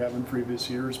 like they have in previous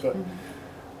years, but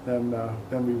then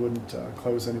we wouldn't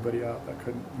close anybody out that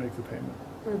couldn't make the payment.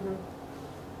 Mhm.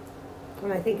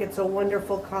 And I think it's a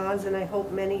wonderful cause, and I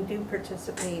hope many do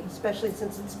participate, especially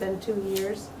since it's been 2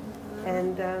 years.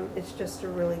 And it's just a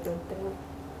really good thing.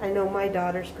 I know my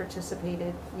daughters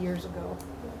participated years ago,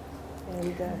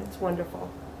 and it's wonderful.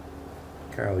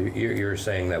 Carol, you're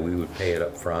saying that we would pay it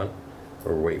up front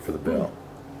or wait for the bill?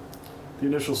 The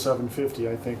initial 750,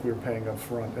 I think we're paying up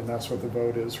front, and that's what the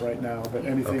vote is right now. But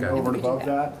anything Okay. over and We could do above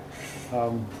that,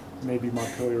 maybe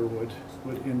Montpelier would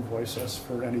invoice us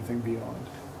for anything beyond.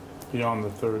 Beyond the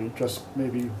 30. Just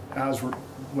maybe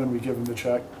when we give them the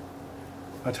check,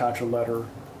 attach a letter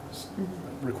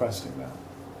requesting that.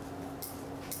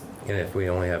 And if we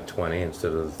only have 20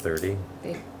 instead of the 30,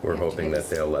 we're hoping that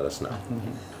they'll let us know.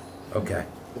 Okay.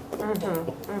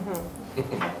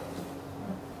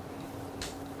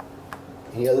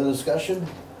 any other discussion?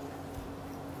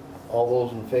 All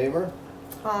those in favor?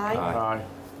 Hi. Aye.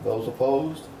 Those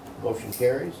opposed? Motion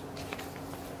carries.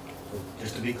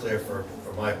 Just to be clear for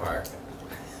my part,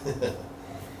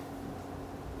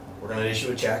 we're gonna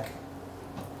issue a check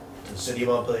to the city of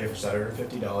Montpelier for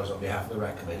 $750 on behalf of the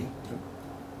rec committee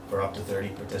for up to 30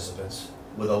 participants,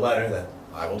 with a letter that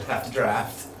I will have to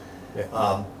draft,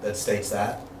 that states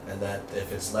that, and that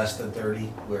if it's less than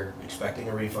 30, we're expecting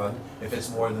a refund. If it's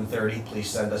more than 30, please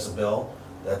send us a bill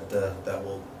that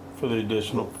will, For the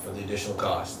additional for the additional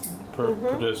cost. per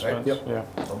participants, Yep. yeah.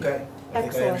 Okay, I think I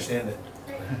Excellent. understand it.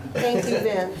 Thank you,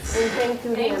 Vince, and thank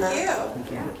you, Thank Hannah.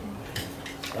 you.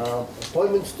 Yeah.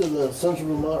 Appointments to the Central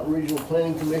Vermont Regional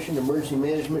Planning Commission, Emergency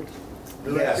Management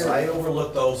Yes, Director. I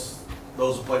overlooked those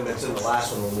those appointments in the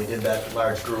last one when we did that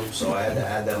large group, so I had to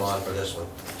add them on for this one.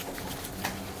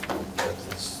 But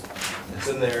it's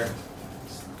in there,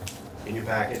 it's in your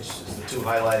package, it's the two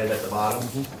highlighted at the bottom.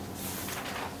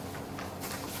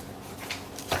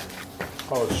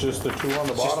 Oh, it's just the two on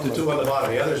the It's just bottom? the two on the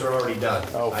bottom, the others are already done.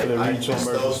 Oh, for the I regional missed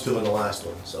those emergency. two in the last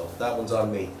one, so that one's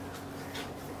on me.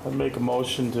 I'd make a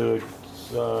motion to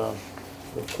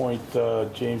appoint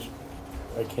James,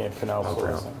 I can't pronounce the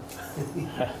last name,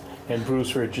 and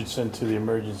Bruce Richardson to the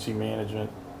Emergency Management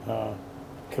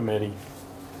Committee.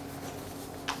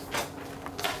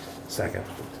 Second.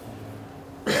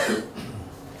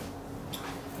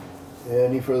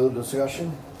 Any further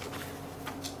discussion?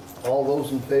 All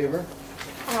those in favor?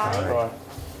 Aye.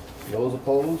 Those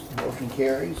opposed? Motion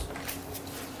carries.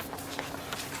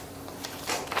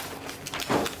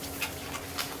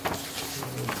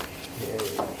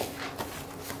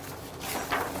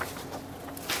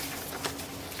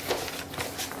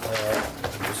 Okay.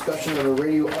 Discussion of a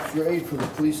radio upgrade for the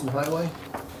police and highway?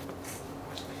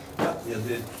 Yep,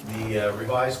 the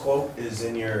revised quote is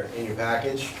in your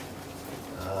package.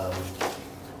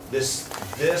 This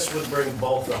would bring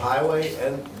both the highway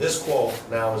and, this quote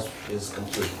now is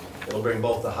complete. It'll bring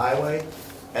both the highway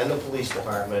and the police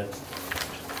department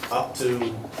up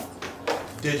to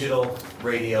digital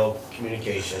radio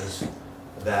communications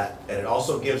and it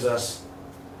also gives us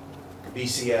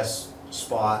BCS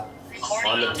spot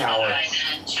on the tower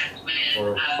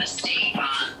for, Mr.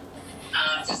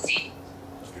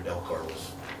 Delcor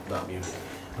was not muted.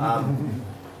 Up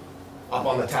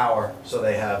on the tower, so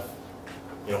they have,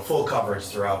 full coverage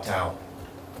throughout town.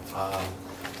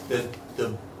 The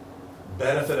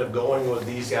benefit of going with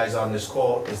these guys on this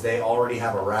quote is they already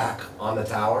have a rack on the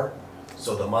tower,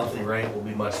 so the monthly rate will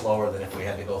be much lower than if we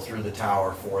had to go through the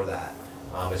tower for that.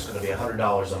 It's gonna be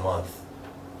 $100 a month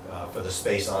for the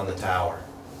space on the tower.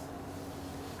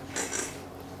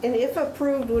 And if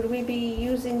approved, would we be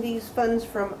using these funds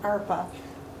from ARPA?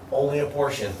 Only a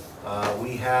portion.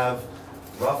 We have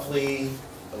roughly,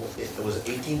 it was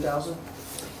 18,000?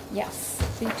 Yes,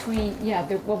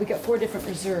 well, we got 4 different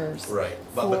reserves. Right,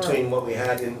 but between what we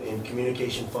had in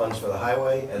communication funds for the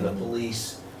highway and the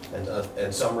police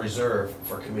and some reserve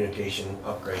for communication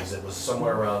upgrades, it was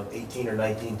somewhere around $18,000 or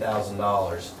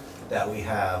 $19,000 that we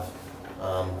have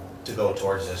to go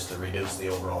towards this to reduce the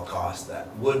overall cost that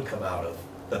would come out of,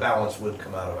 the balance would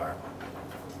come out of our.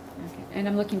 Okay, and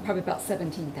I'm looking probably about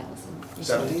 17,000.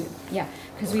 17? Yeah,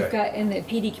 because we've Okay. got, in the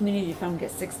PD community fund, we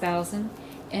got 6,000,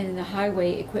 and in the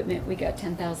highway equipment, we got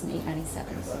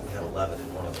 10,897. I thought we had 11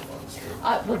 in one of the funds too.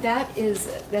 Well,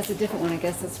 that's a different one, I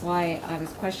guess that's why I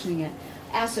was questioning it.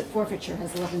 Asset forfeiture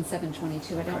has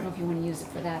 11,722, I don't know if you want to use it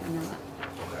for that or not.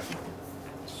 Okay.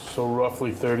 So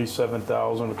roughly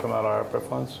 37,000 would come out of ARPA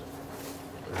funds?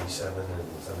 37 and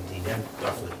 17, yeah,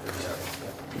 roughly 37,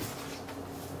 yeah.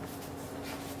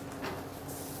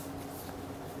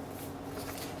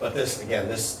 But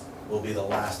this will be the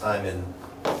last time in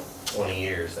 20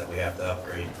 years that we have to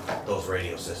upgrade those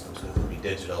radio systems, because it'll be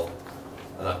digital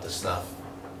and up to snuff.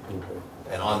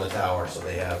 And on the tower, so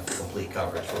they have complete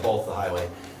coverage for both the highway.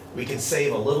 We can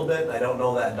save a little bit, I don't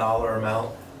know that dollar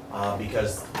amount,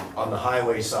 because on the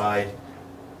highway side,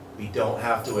 we don't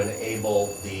have to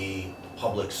enable the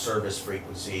public service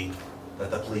frequency that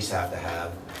the police have to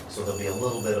have. So there'll be a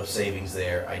little bit of savings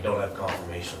there. I don't have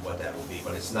confirmation of what that will be,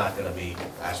 but it's not gonna be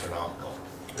astronomical.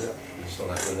 Yeah. You just don't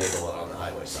have to enable it on the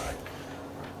highway side.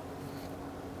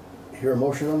 Hear a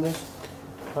motion on this?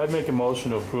 I'd make a motion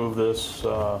to approve this,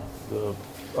 the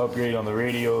upgrade on the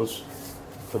radios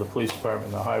for the police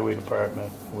department and the highway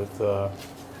department with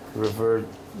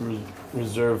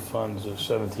reserve funds of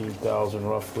 17,000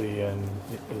 roughly, and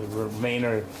the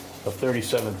remainder of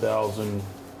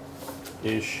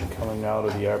 37,000-ish coming out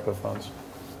of the ARPA funds.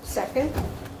 Second?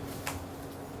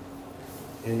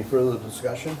 Any further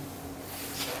discussion?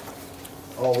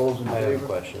 All those in favor? I have a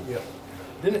question. Yep.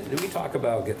 Did we talk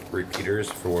about getting repeaters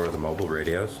for the mobile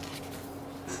radios?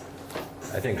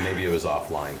 I think maybe it was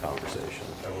offline conversation.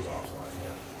 That was offline,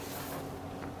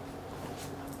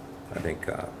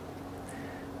 yeah.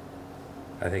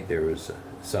 I think there was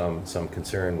some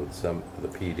concern with some of the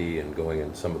PD and going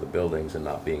in some of the buildings and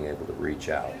not being able to reach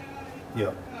out.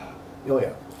 Yep. Oh,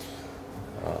 yeah.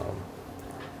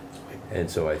 And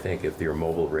so I think if your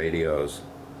mobile radios,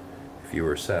 if you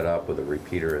were set up with a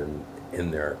repeater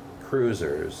in their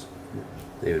cruisers,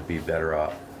 they would be better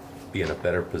off, be in a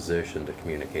better position to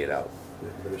communicate out.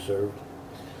 Better served.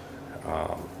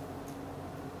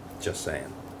 Just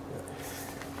saying.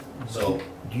 So,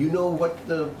 Do you know what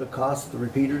the cost of the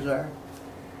repeaters are?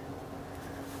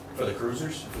 for the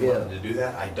cruisers, if you Yeah. wanted to do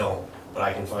that, I don't, but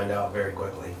I can find out very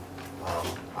quickly.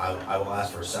 I will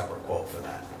ask for a separate quote for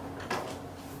that.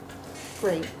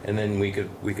 Great. And then we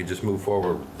could just move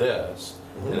forward with this,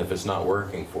 and if it's not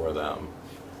working for them,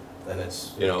 Then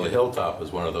it's, you know, the Hilltop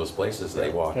is one of those places they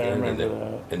walk Yeah, I in remember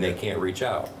that. and they can't reach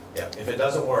out. yeah, if it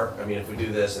doesn't work, I mean, if we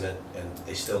do this and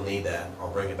they still need that, I'll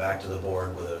bring it back to the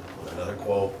board with another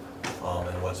quote,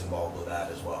 and what's involved with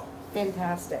that as well.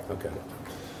 Fantastic. Okay.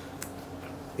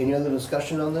 Any other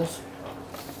discussion on this?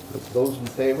 Those in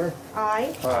favor?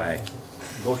 Aye. Aye.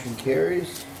 Motion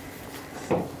carries.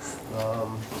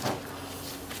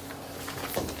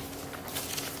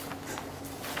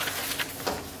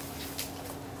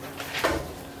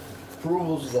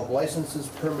 Approvals of licenses,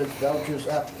 permits, vouchers,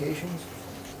 applications.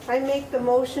 I make the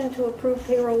motion to approve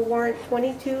payroll warrant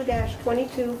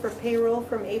 22-22 for payroll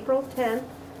from April 10th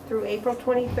through April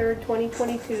 23rd,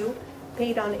 2022,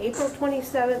 paid on April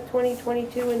 27th,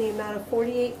 2022 in the amount of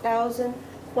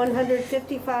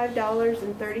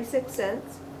 $48,155.36.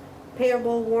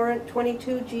 Payable warrant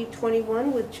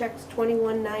 22G21 with checks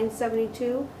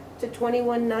 21,972 to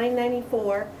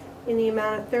 21,994 in the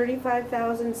amount of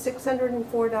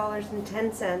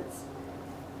 $35,604.10.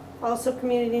 Also,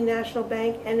 Community National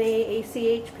Bank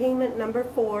NAACH payment number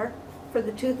 4 for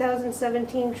the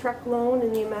 2017 truck loan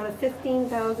in the amount of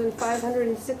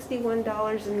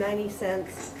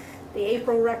 $15,561.90. The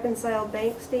April reconciled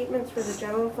bank statements for the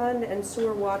general fund and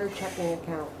sewer water checking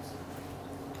accounts.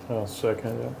 I'll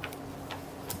second it.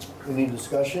 Any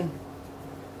discussion?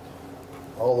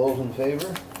 All those in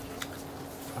favor?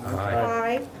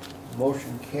 Aye.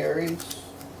 Motion carries.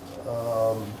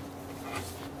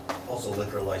 Also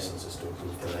liquor licenses to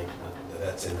approve tonight,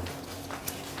 that's in.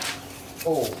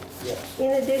 Oh, yes.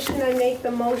 In addition, I make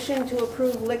the motion to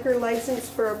approve liquor license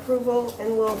for approval,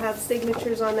 and we'll have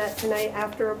signatures on that tonight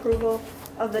after approval,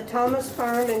 of the Thomas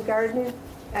Farm and Garden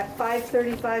at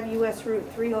 535 US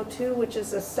Route 302, which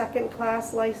is a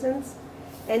second-class license,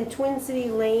 and Twin City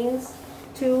Lanes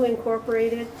 2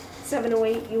 Incorporated,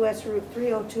 708 US Route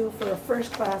 302 for a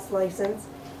first-class license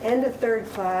and a third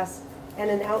class, and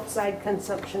an outside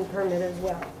consumption permit as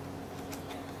well.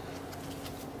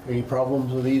 Any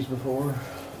problems with these before?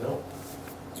 No,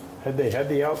 Had they had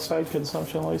the outside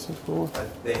consumption license before?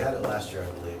 they had it last year,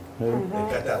 I believe. Yeah. They've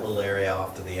got that little area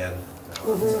off to the end.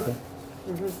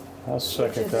 I'll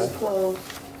second Which is that. enclosed.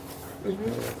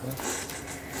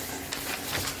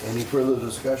 Any further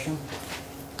discussion?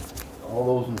 All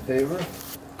those in favor?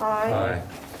 Aye.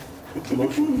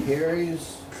 Motion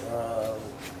carries.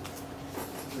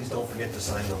 Please don't forget to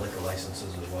sign the liquor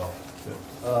licenses as well.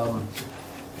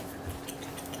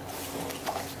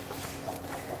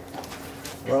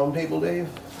 Round table, Dave?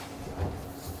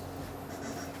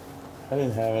 I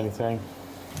didn't have anything.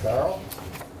 Carl?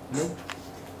 No.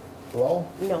 Flo?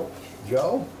 No.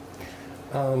 Joe?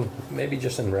 Maybe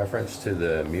just in reference to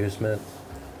the amusement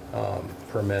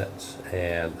permits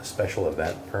and the special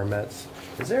event permits,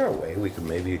 is there a way we could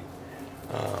maybe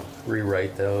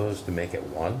rewrite those to make it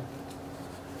one?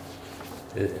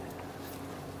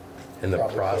 In the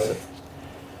Probably process? could.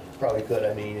 Probably could.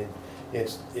 I mean,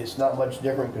 it's not much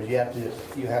different because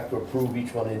you have to approve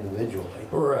each one individually.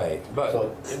 Right, So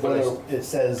whether it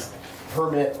says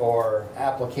permit or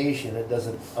application, it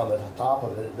doesn't, on the top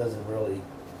of it, it doesn't really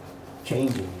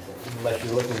change anything unless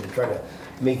you're looking to try to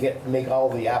make all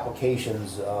the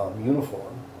applications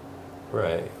uniform.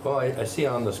 right. Well, I see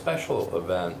on the special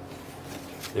event,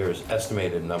 there's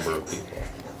estimated number of people.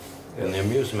 In the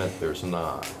amusement, there's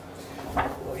not.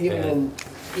 Even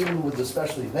with the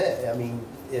special event, I mean,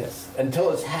 it's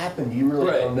until it's happened, you really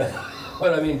don't Right. know.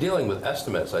 But I mean, dealing with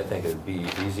estimates, I think it'd be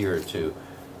easier to,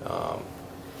 I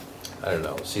don't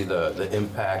know, see the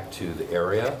impact to the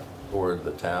area or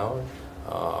the town.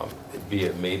 Be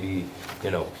it maybe,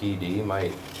 you know, PD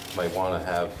might want to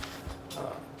have,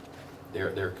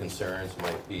 their concerns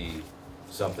might be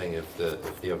something if the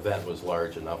event was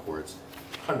large enough where it's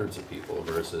hundreds of people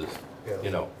versus, you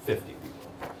know, 50 people.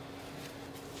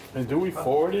 And do we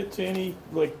forward it to any,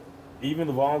 like, even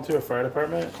the volunteer fire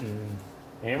department and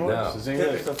ambulance? No. Does any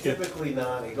of that stuff get? Typically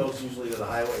not, it goes usually to the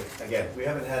highway. Again, we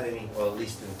haven't had any, well, at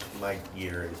least in my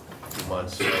year and 2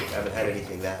 months, we haven't had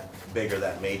anything that big or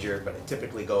that major, but it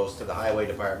typically goes to the highway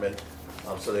department,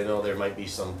 so they know there might be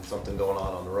something going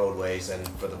on the roadways, and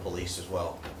for the police as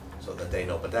well, so that they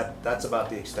know. But that's about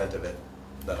the extent of it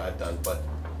that I've done. But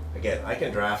again, I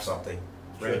can draft something,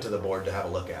 bring it to the board to have a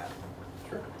look at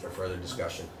for further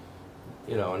discussion.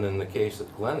 You know, and in the case of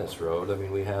Glennis Road, I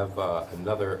mean, we have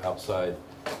another outside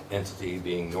entity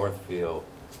being Northfield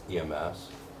EMS,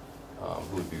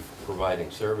 who would be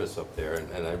providing service up there,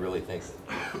 and I really think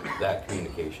that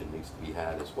communication needs to be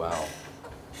had as well.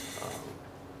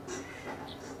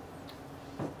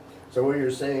 So what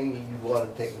you're saying, you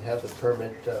want to have the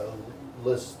permit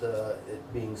list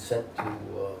it being sent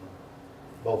to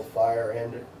both fire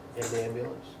and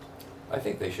ambulance? I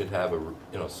think they should have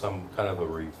some kind of a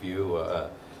review,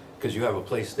 because you have a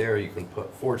place there, you can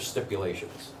put 4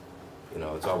 stipulations.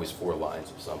 It's always 4 lines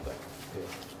of something.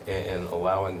 Yeah. And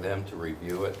allowing them to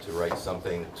review it, to write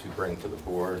something to bring to the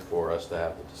board for us to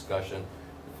have the discussion,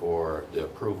 for the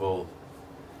approval,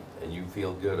 and you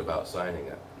feel good about signing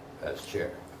it as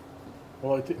chair.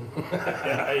 Well,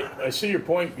 I see your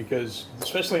point, because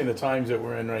especially in the times that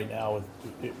we're in right now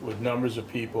with numbers of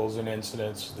peoples and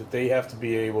incidents, that they have to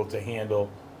be able to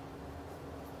handle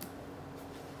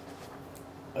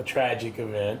a tragic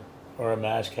event or a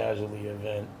mass casualty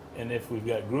event. And if we've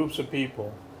got groups of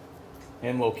people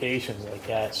in locations like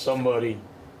that, somebody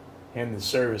in the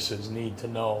services need to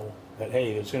know that,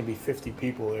 hey, there's going to be 50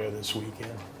 people there this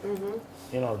weekend.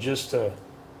 Mm-hmm. Just to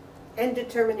And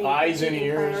determining eyes and competing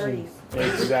ears. priorities.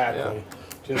 Exactly.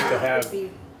 Just to have,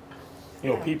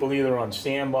 people either on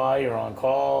standby or on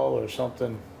call or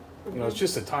something. It's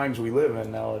just the times we live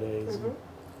in nowadays.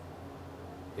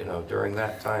 Mm-hmm. During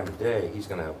that time of day, he's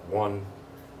gonna have one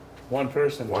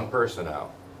person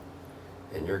out.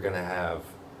 And you're gonna have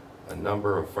a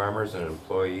number of farmers and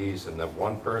employees and then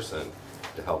one person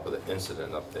to help with an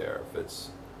incident up there if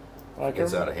it's out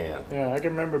of hand. Yeah, I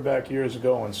can remember back years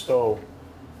ago in Stowe,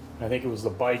 I think it was the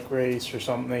bike race or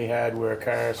something they had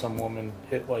where some woman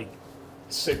hit like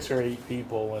 6 or 8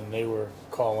 people, and they were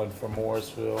calling for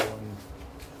Morrisville and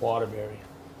Waterbury.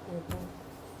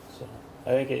 So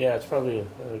I think, it's probably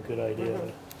a good idea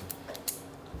to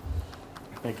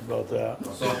think about that.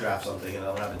 So I'll draft something and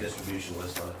I'll have a distribution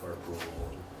list on it for approval.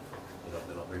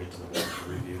 Then I'll bring it to the board for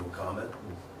review and comment.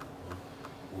 And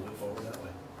move it forward that way.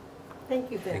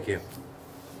 Thank you, Vince. Thank you.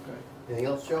 Okay. Anything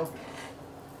else, Joe?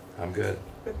 I'm good.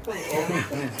 Good point.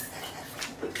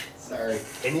 Sorry.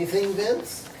 Anything,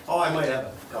 Vince? Oh, I might have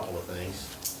a couple of things.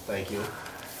 Thank you,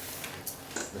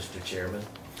 Mr. Chairman.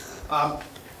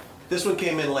 This one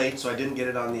came in late, so I didn't get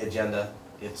it on the agenda.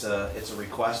 It's a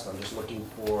request. I'm just looking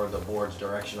for the board's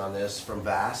direction on this from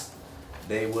VAST.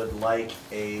 They would like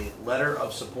a letter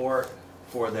of support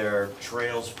for their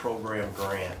Trails Program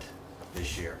grant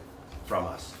this year from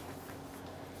us.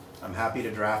 I'm happy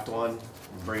to draft one,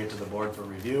 bring it to the board for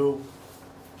review.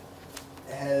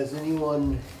 Has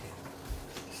anyone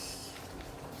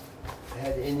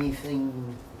had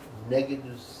anything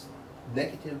negative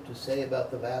to say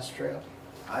about the Vast Trail?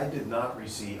 I did not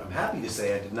receive, I'm happy to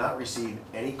say I did not receive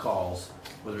any calls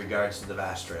with regards to the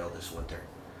Vast Trail this winter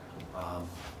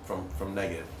from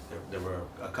negative. There were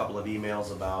a couple of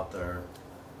emails about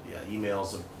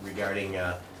regarding,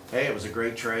 hey, it was a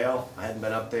great trail. I hadn't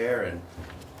been up there, and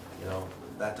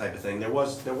that type of thing. There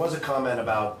was a comment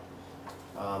about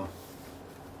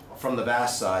from the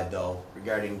Vast side though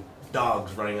regarding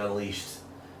dogs running unleashed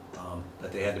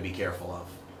that they had to be careful of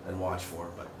and watch for.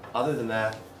 But other than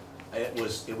that, it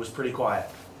was pretty quiet.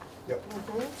 Yep.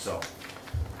 So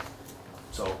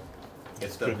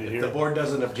if good to hear. the board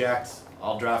doesn't object,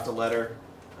 I'll draft a letter,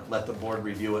 let the board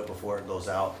review it before it goes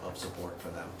out of support for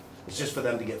them. It's just for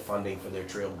them to get funding for their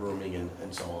trail grooming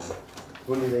and so on.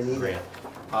 When do they need it?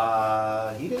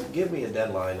 Grant. He didn't give me a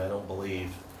deadline, I don't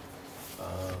believe.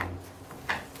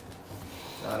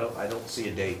 I don't see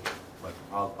a date, but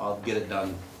I'll get it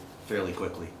done fairly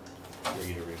quickly for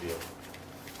you to review.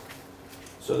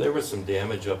 So there was some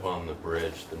damage up on the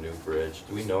bridge, the new bridge.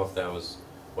 Do we know if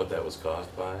what that was caused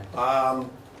by?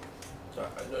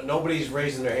 Nobody's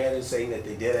raising their hand and saying that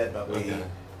they did it, but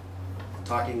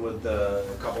talking with a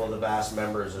couple of the VAST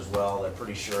members as well, they're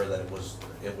pretty sure that it was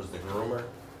the groomer.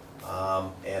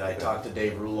 And I talked to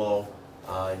Dave Rouleau,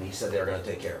 and he said they were going to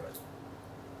take care of it.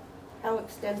 How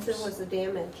extensive was the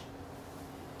damage?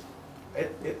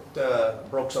 It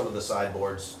broke some of the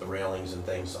sideboards, the railings and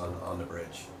things on the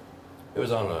bridge. It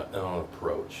was on an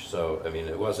approach, so I mean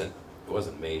it wasn't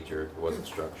major, it wasn't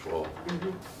structural,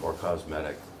 more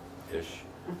cosmetic-ish.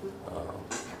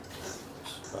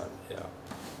 But yeah.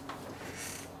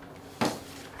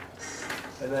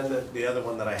 And then the other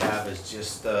one that I have is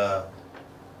just I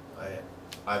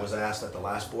was asked at the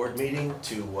last board meeting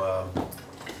to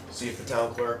see if the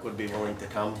town clerk would be willing to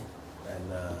come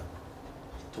and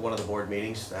to one of the board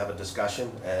meetings to have a discussion,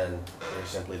 and very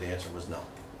simply the answer was no.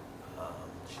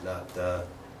 She's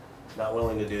not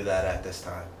willing to do that at this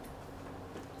time.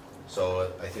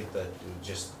 So I think that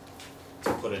just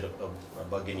to put it a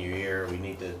bug in your ear, we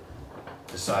need to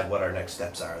decide what our next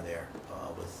steps are there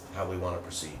with how we want to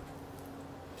proceed.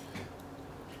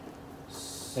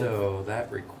 So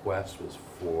that request was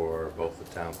for both the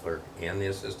town clerk and the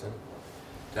assistant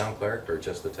town clerk, or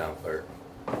just the town clerk?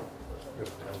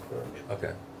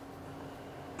 Okay.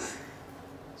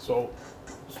 So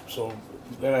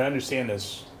then I understand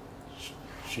this.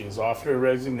 She has offered a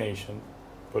resignation,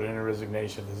 put in a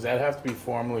resignation. Does that have to be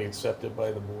formally accepted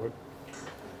by the board?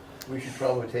 We should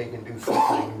probably take and do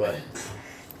something, but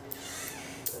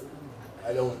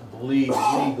I don't believe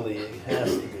legally it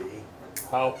has to be.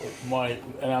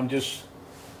 And I'm just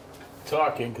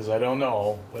talking because I don't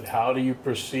know, but how do you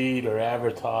proceed or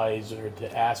advertise or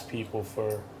to ask people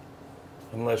for,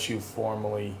 unless you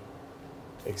formally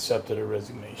accepted a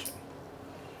resignation?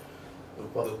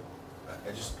 Well,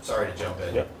 sorry to jump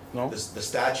in. Yep, no? The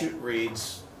statute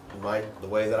reads, the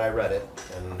way that I read it,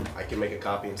 and I can make a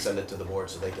copy and send it to the board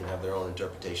so they can have their own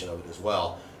interpretation of it as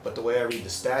well. But the way I read the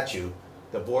statute,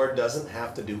 the board doesn't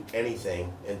have to do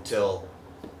anything until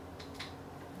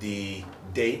the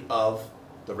date of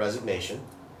the resignation,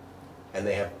 and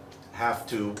they have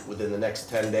to, within the next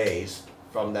 10 days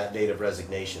from that date of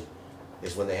resignation,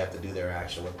 is when they have to do their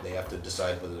action. They have to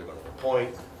decide whether they're going to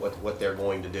appoint, what they're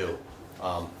going to do.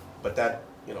 But that,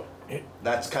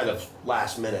 that's kind of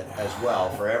last minute as well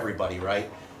for everybody, right?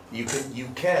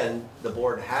 The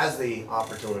board has the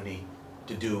opportunity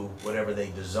to do whatever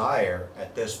they desire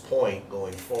at this point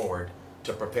going forward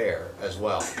to prepare as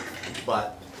well.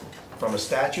 But from a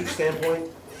statute standpoint,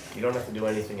 you don't have to do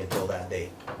anything until that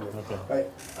date. Right,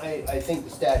 I think the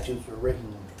statutes were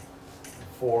written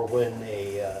for when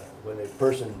a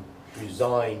person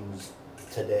resigns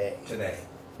today.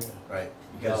 Right?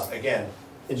 Because again,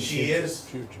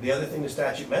 the other thing the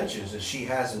statute mentions is she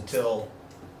has until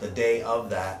the day of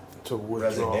that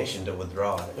resignation to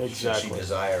withdraw it. Exactly. Should she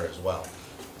desire as well.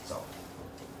 So.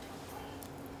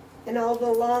 And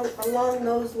although along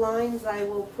those lines, I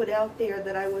will put out there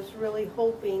that I was really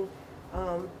hoping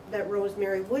that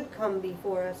Rosemary would come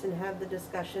before us and have the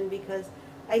discussion, because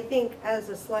I think as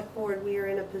a select board, we are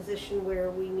in a position where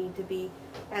we need to be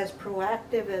as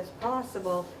proactive as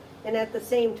possible. And at the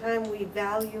same time, we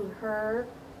value her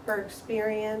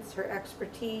experience, her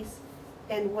expertise,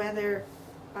 and whether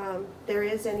there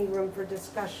is any room for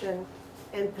discussion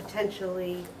and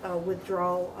potentially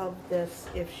withdrawal of this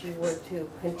if she were to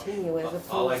continue as opposed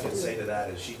to... All I can say to that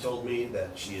is she told me that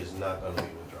she is not going to be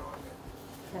withdrawing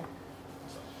it. Okay.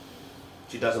 So,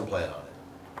 she doesn't plan on it.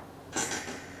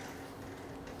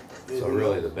 So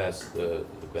really the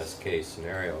best case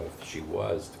scenario, if she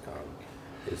was to come,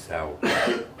 is how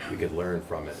we could learn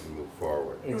from it and move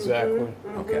forward. Exactly.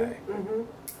 Okay.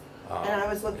 And I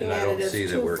was looking and at it as I don't see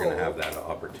that we're gonna twofold. have that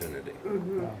opportunity.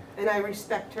 And I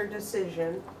respect her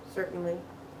decision, certainly.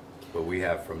 But we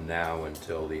have from now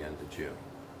until the end of June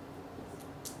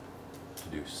to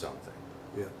do something.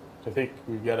 Yeah. I think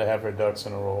we've got to have our ducks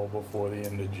in a row before the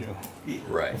end of June.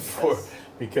 Right.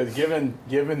 Because given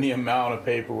the amount of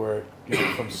paperwork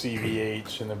from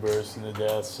CVH and the births and the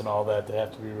deaths and all that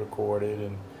have to be recorded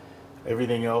and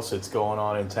everything else that's going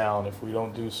on in town, if we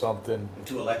don't do something... And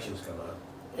 2 elections come up.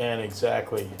 And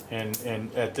exactly, and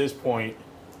at this point,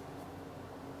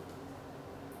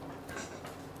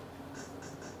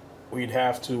 we'd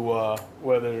have to,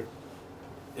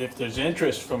 if there's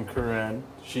interest from Corinne,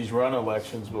 she's run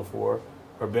elections before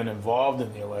or been involved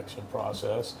in the election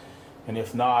process, and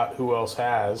if not, who else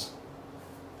has?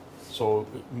 So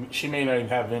she may not even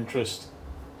have interest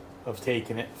of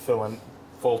taking it, filling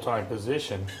full-time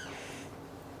position.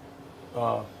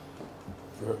 So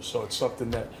it's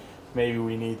something that maybe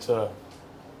we need to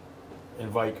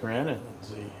invite Corinne and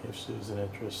see if there's an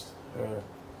interest.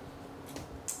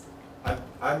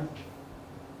 I'm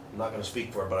not going to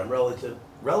speak for her, but I'm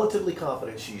relatively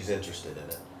confident she's interested in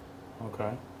it.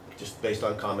 Okay. Just based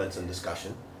on comments and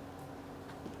discussion.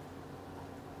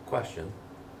 Question.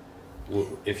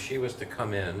 If she was to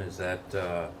come in, is that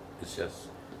going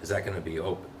to be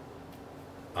open?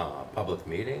 Public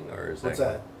meeting, or is What's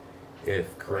that?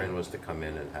 If Corinne was to come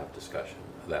in and have discussion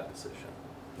of that position?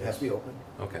 It has to be open.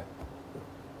 Okay.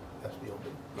 It has to be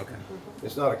open. Okay.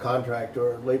 It's not a contract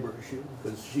or a labor issue,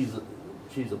 because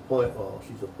she's appointed,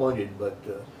 but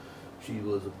she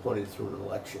was appointed through an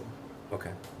election.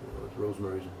 Okay. With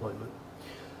Rosemary's appointment.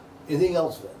 Anything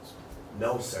else, Vince?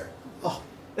 No, sir. Oh.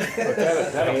 But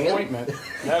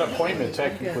that appointment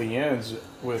technically ends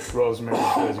with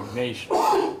Rosemary's resignation.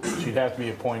 She'd have to be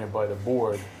appointed by the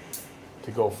board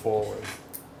to go forward.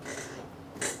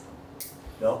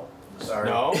 No, sorry.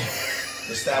 No?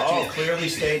 The statute clearly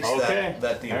states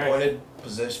that the appointed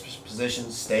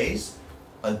position stays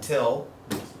until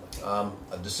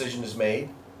a decision is made,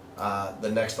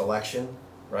 the next election,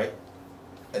 right?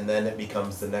 And then it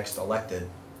becomes the next elected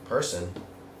person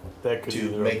That could to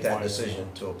either make that appoint or-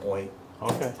 decision to appoint.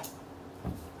 Okay.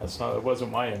 It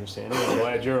wasn't my understanding. I'm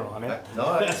glad you're on it.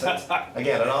 No,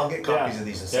 again, and I'll get copies Yeah. of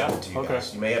these and send them to you Yeah, okay.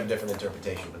 guys. You may have a different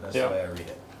interpretation, but that's Yeah. the way I read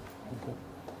it.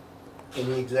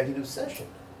 Any executive session?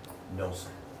 No, sir.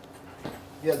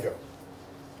 Yeah, Joe.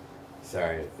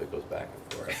 Sorry if it goes back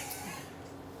and forth.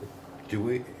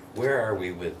 Where are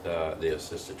we with the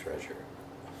assistant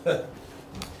treasurer?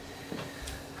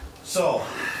 So,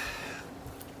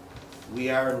 we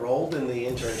are enrolled in the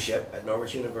internship at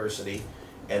Norwich University,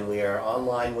 and we are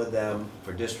online with them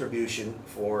for distribution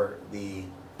for the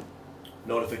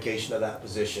notification of that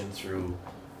position through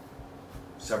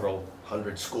several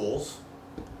hundred schools,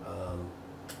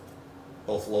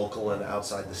 both local and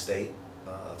outside the state,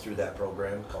 through that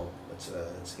program called,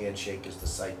 it's Handshake is the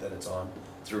site that it's on,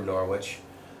 through Norwich.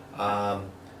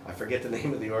 I forget the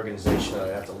name of the organization, I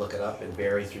have to look it up, in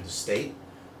Barrie through the state,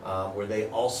 where they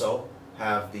also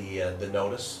have the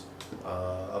notice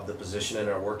of the position and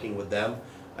are working with them.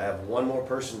 I have one more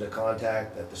person to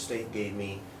contact that the state gave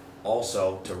me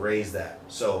also to raise that.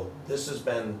 So this has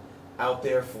been out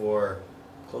there for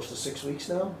close to 6 weeks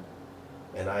now,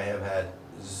 and I have had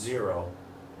 0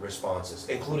 responses,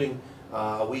 including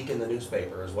a week in the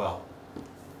newspaper as well.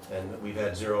 And we've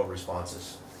had 0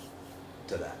 responses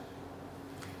to that.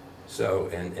 So,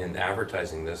 in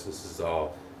advertising this is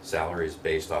all salaries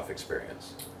based off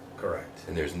experience. Correct.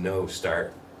 And there's no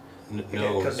start, no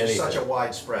Because it's such a anything.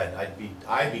 wide spread,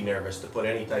 I'd be nervous to put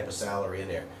any type of salary in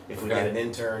there. If we get Okay. an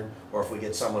intern, or if we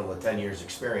get someone with 10 years'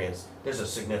 experience, there's a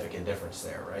significant difference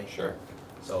there, right? Sure.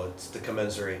 So it's to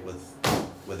commensurate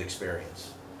with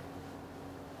experience.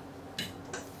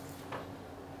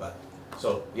 But,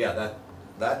 so, yeah,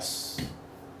 that's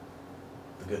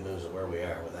the good news of where we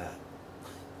are with that.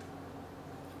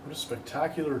 What a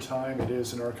spectacular time it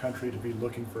is in our country to be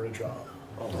looking for a job.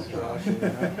 Oh my gosh.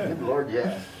 Good Lord,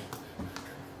 yeah.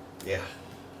 Yeah.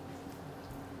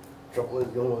 Trouble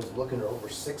is, the only ones looking are over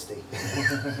 60.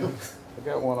 I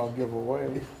got one I'll give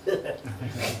away.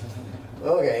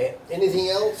 Okay, anything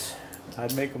else?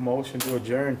 I'd make a motion to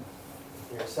adjourn.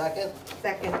 Your second?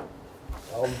 Second.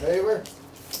 All in favor?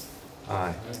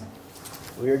 Aye.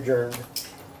 We adjourned.